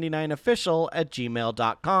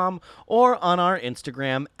podcast99official@gmail.com or on our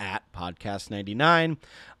Instagram @podcast99.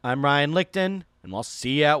 I'm Ryan Lichten, and we'll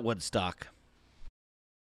see you at Woodstock.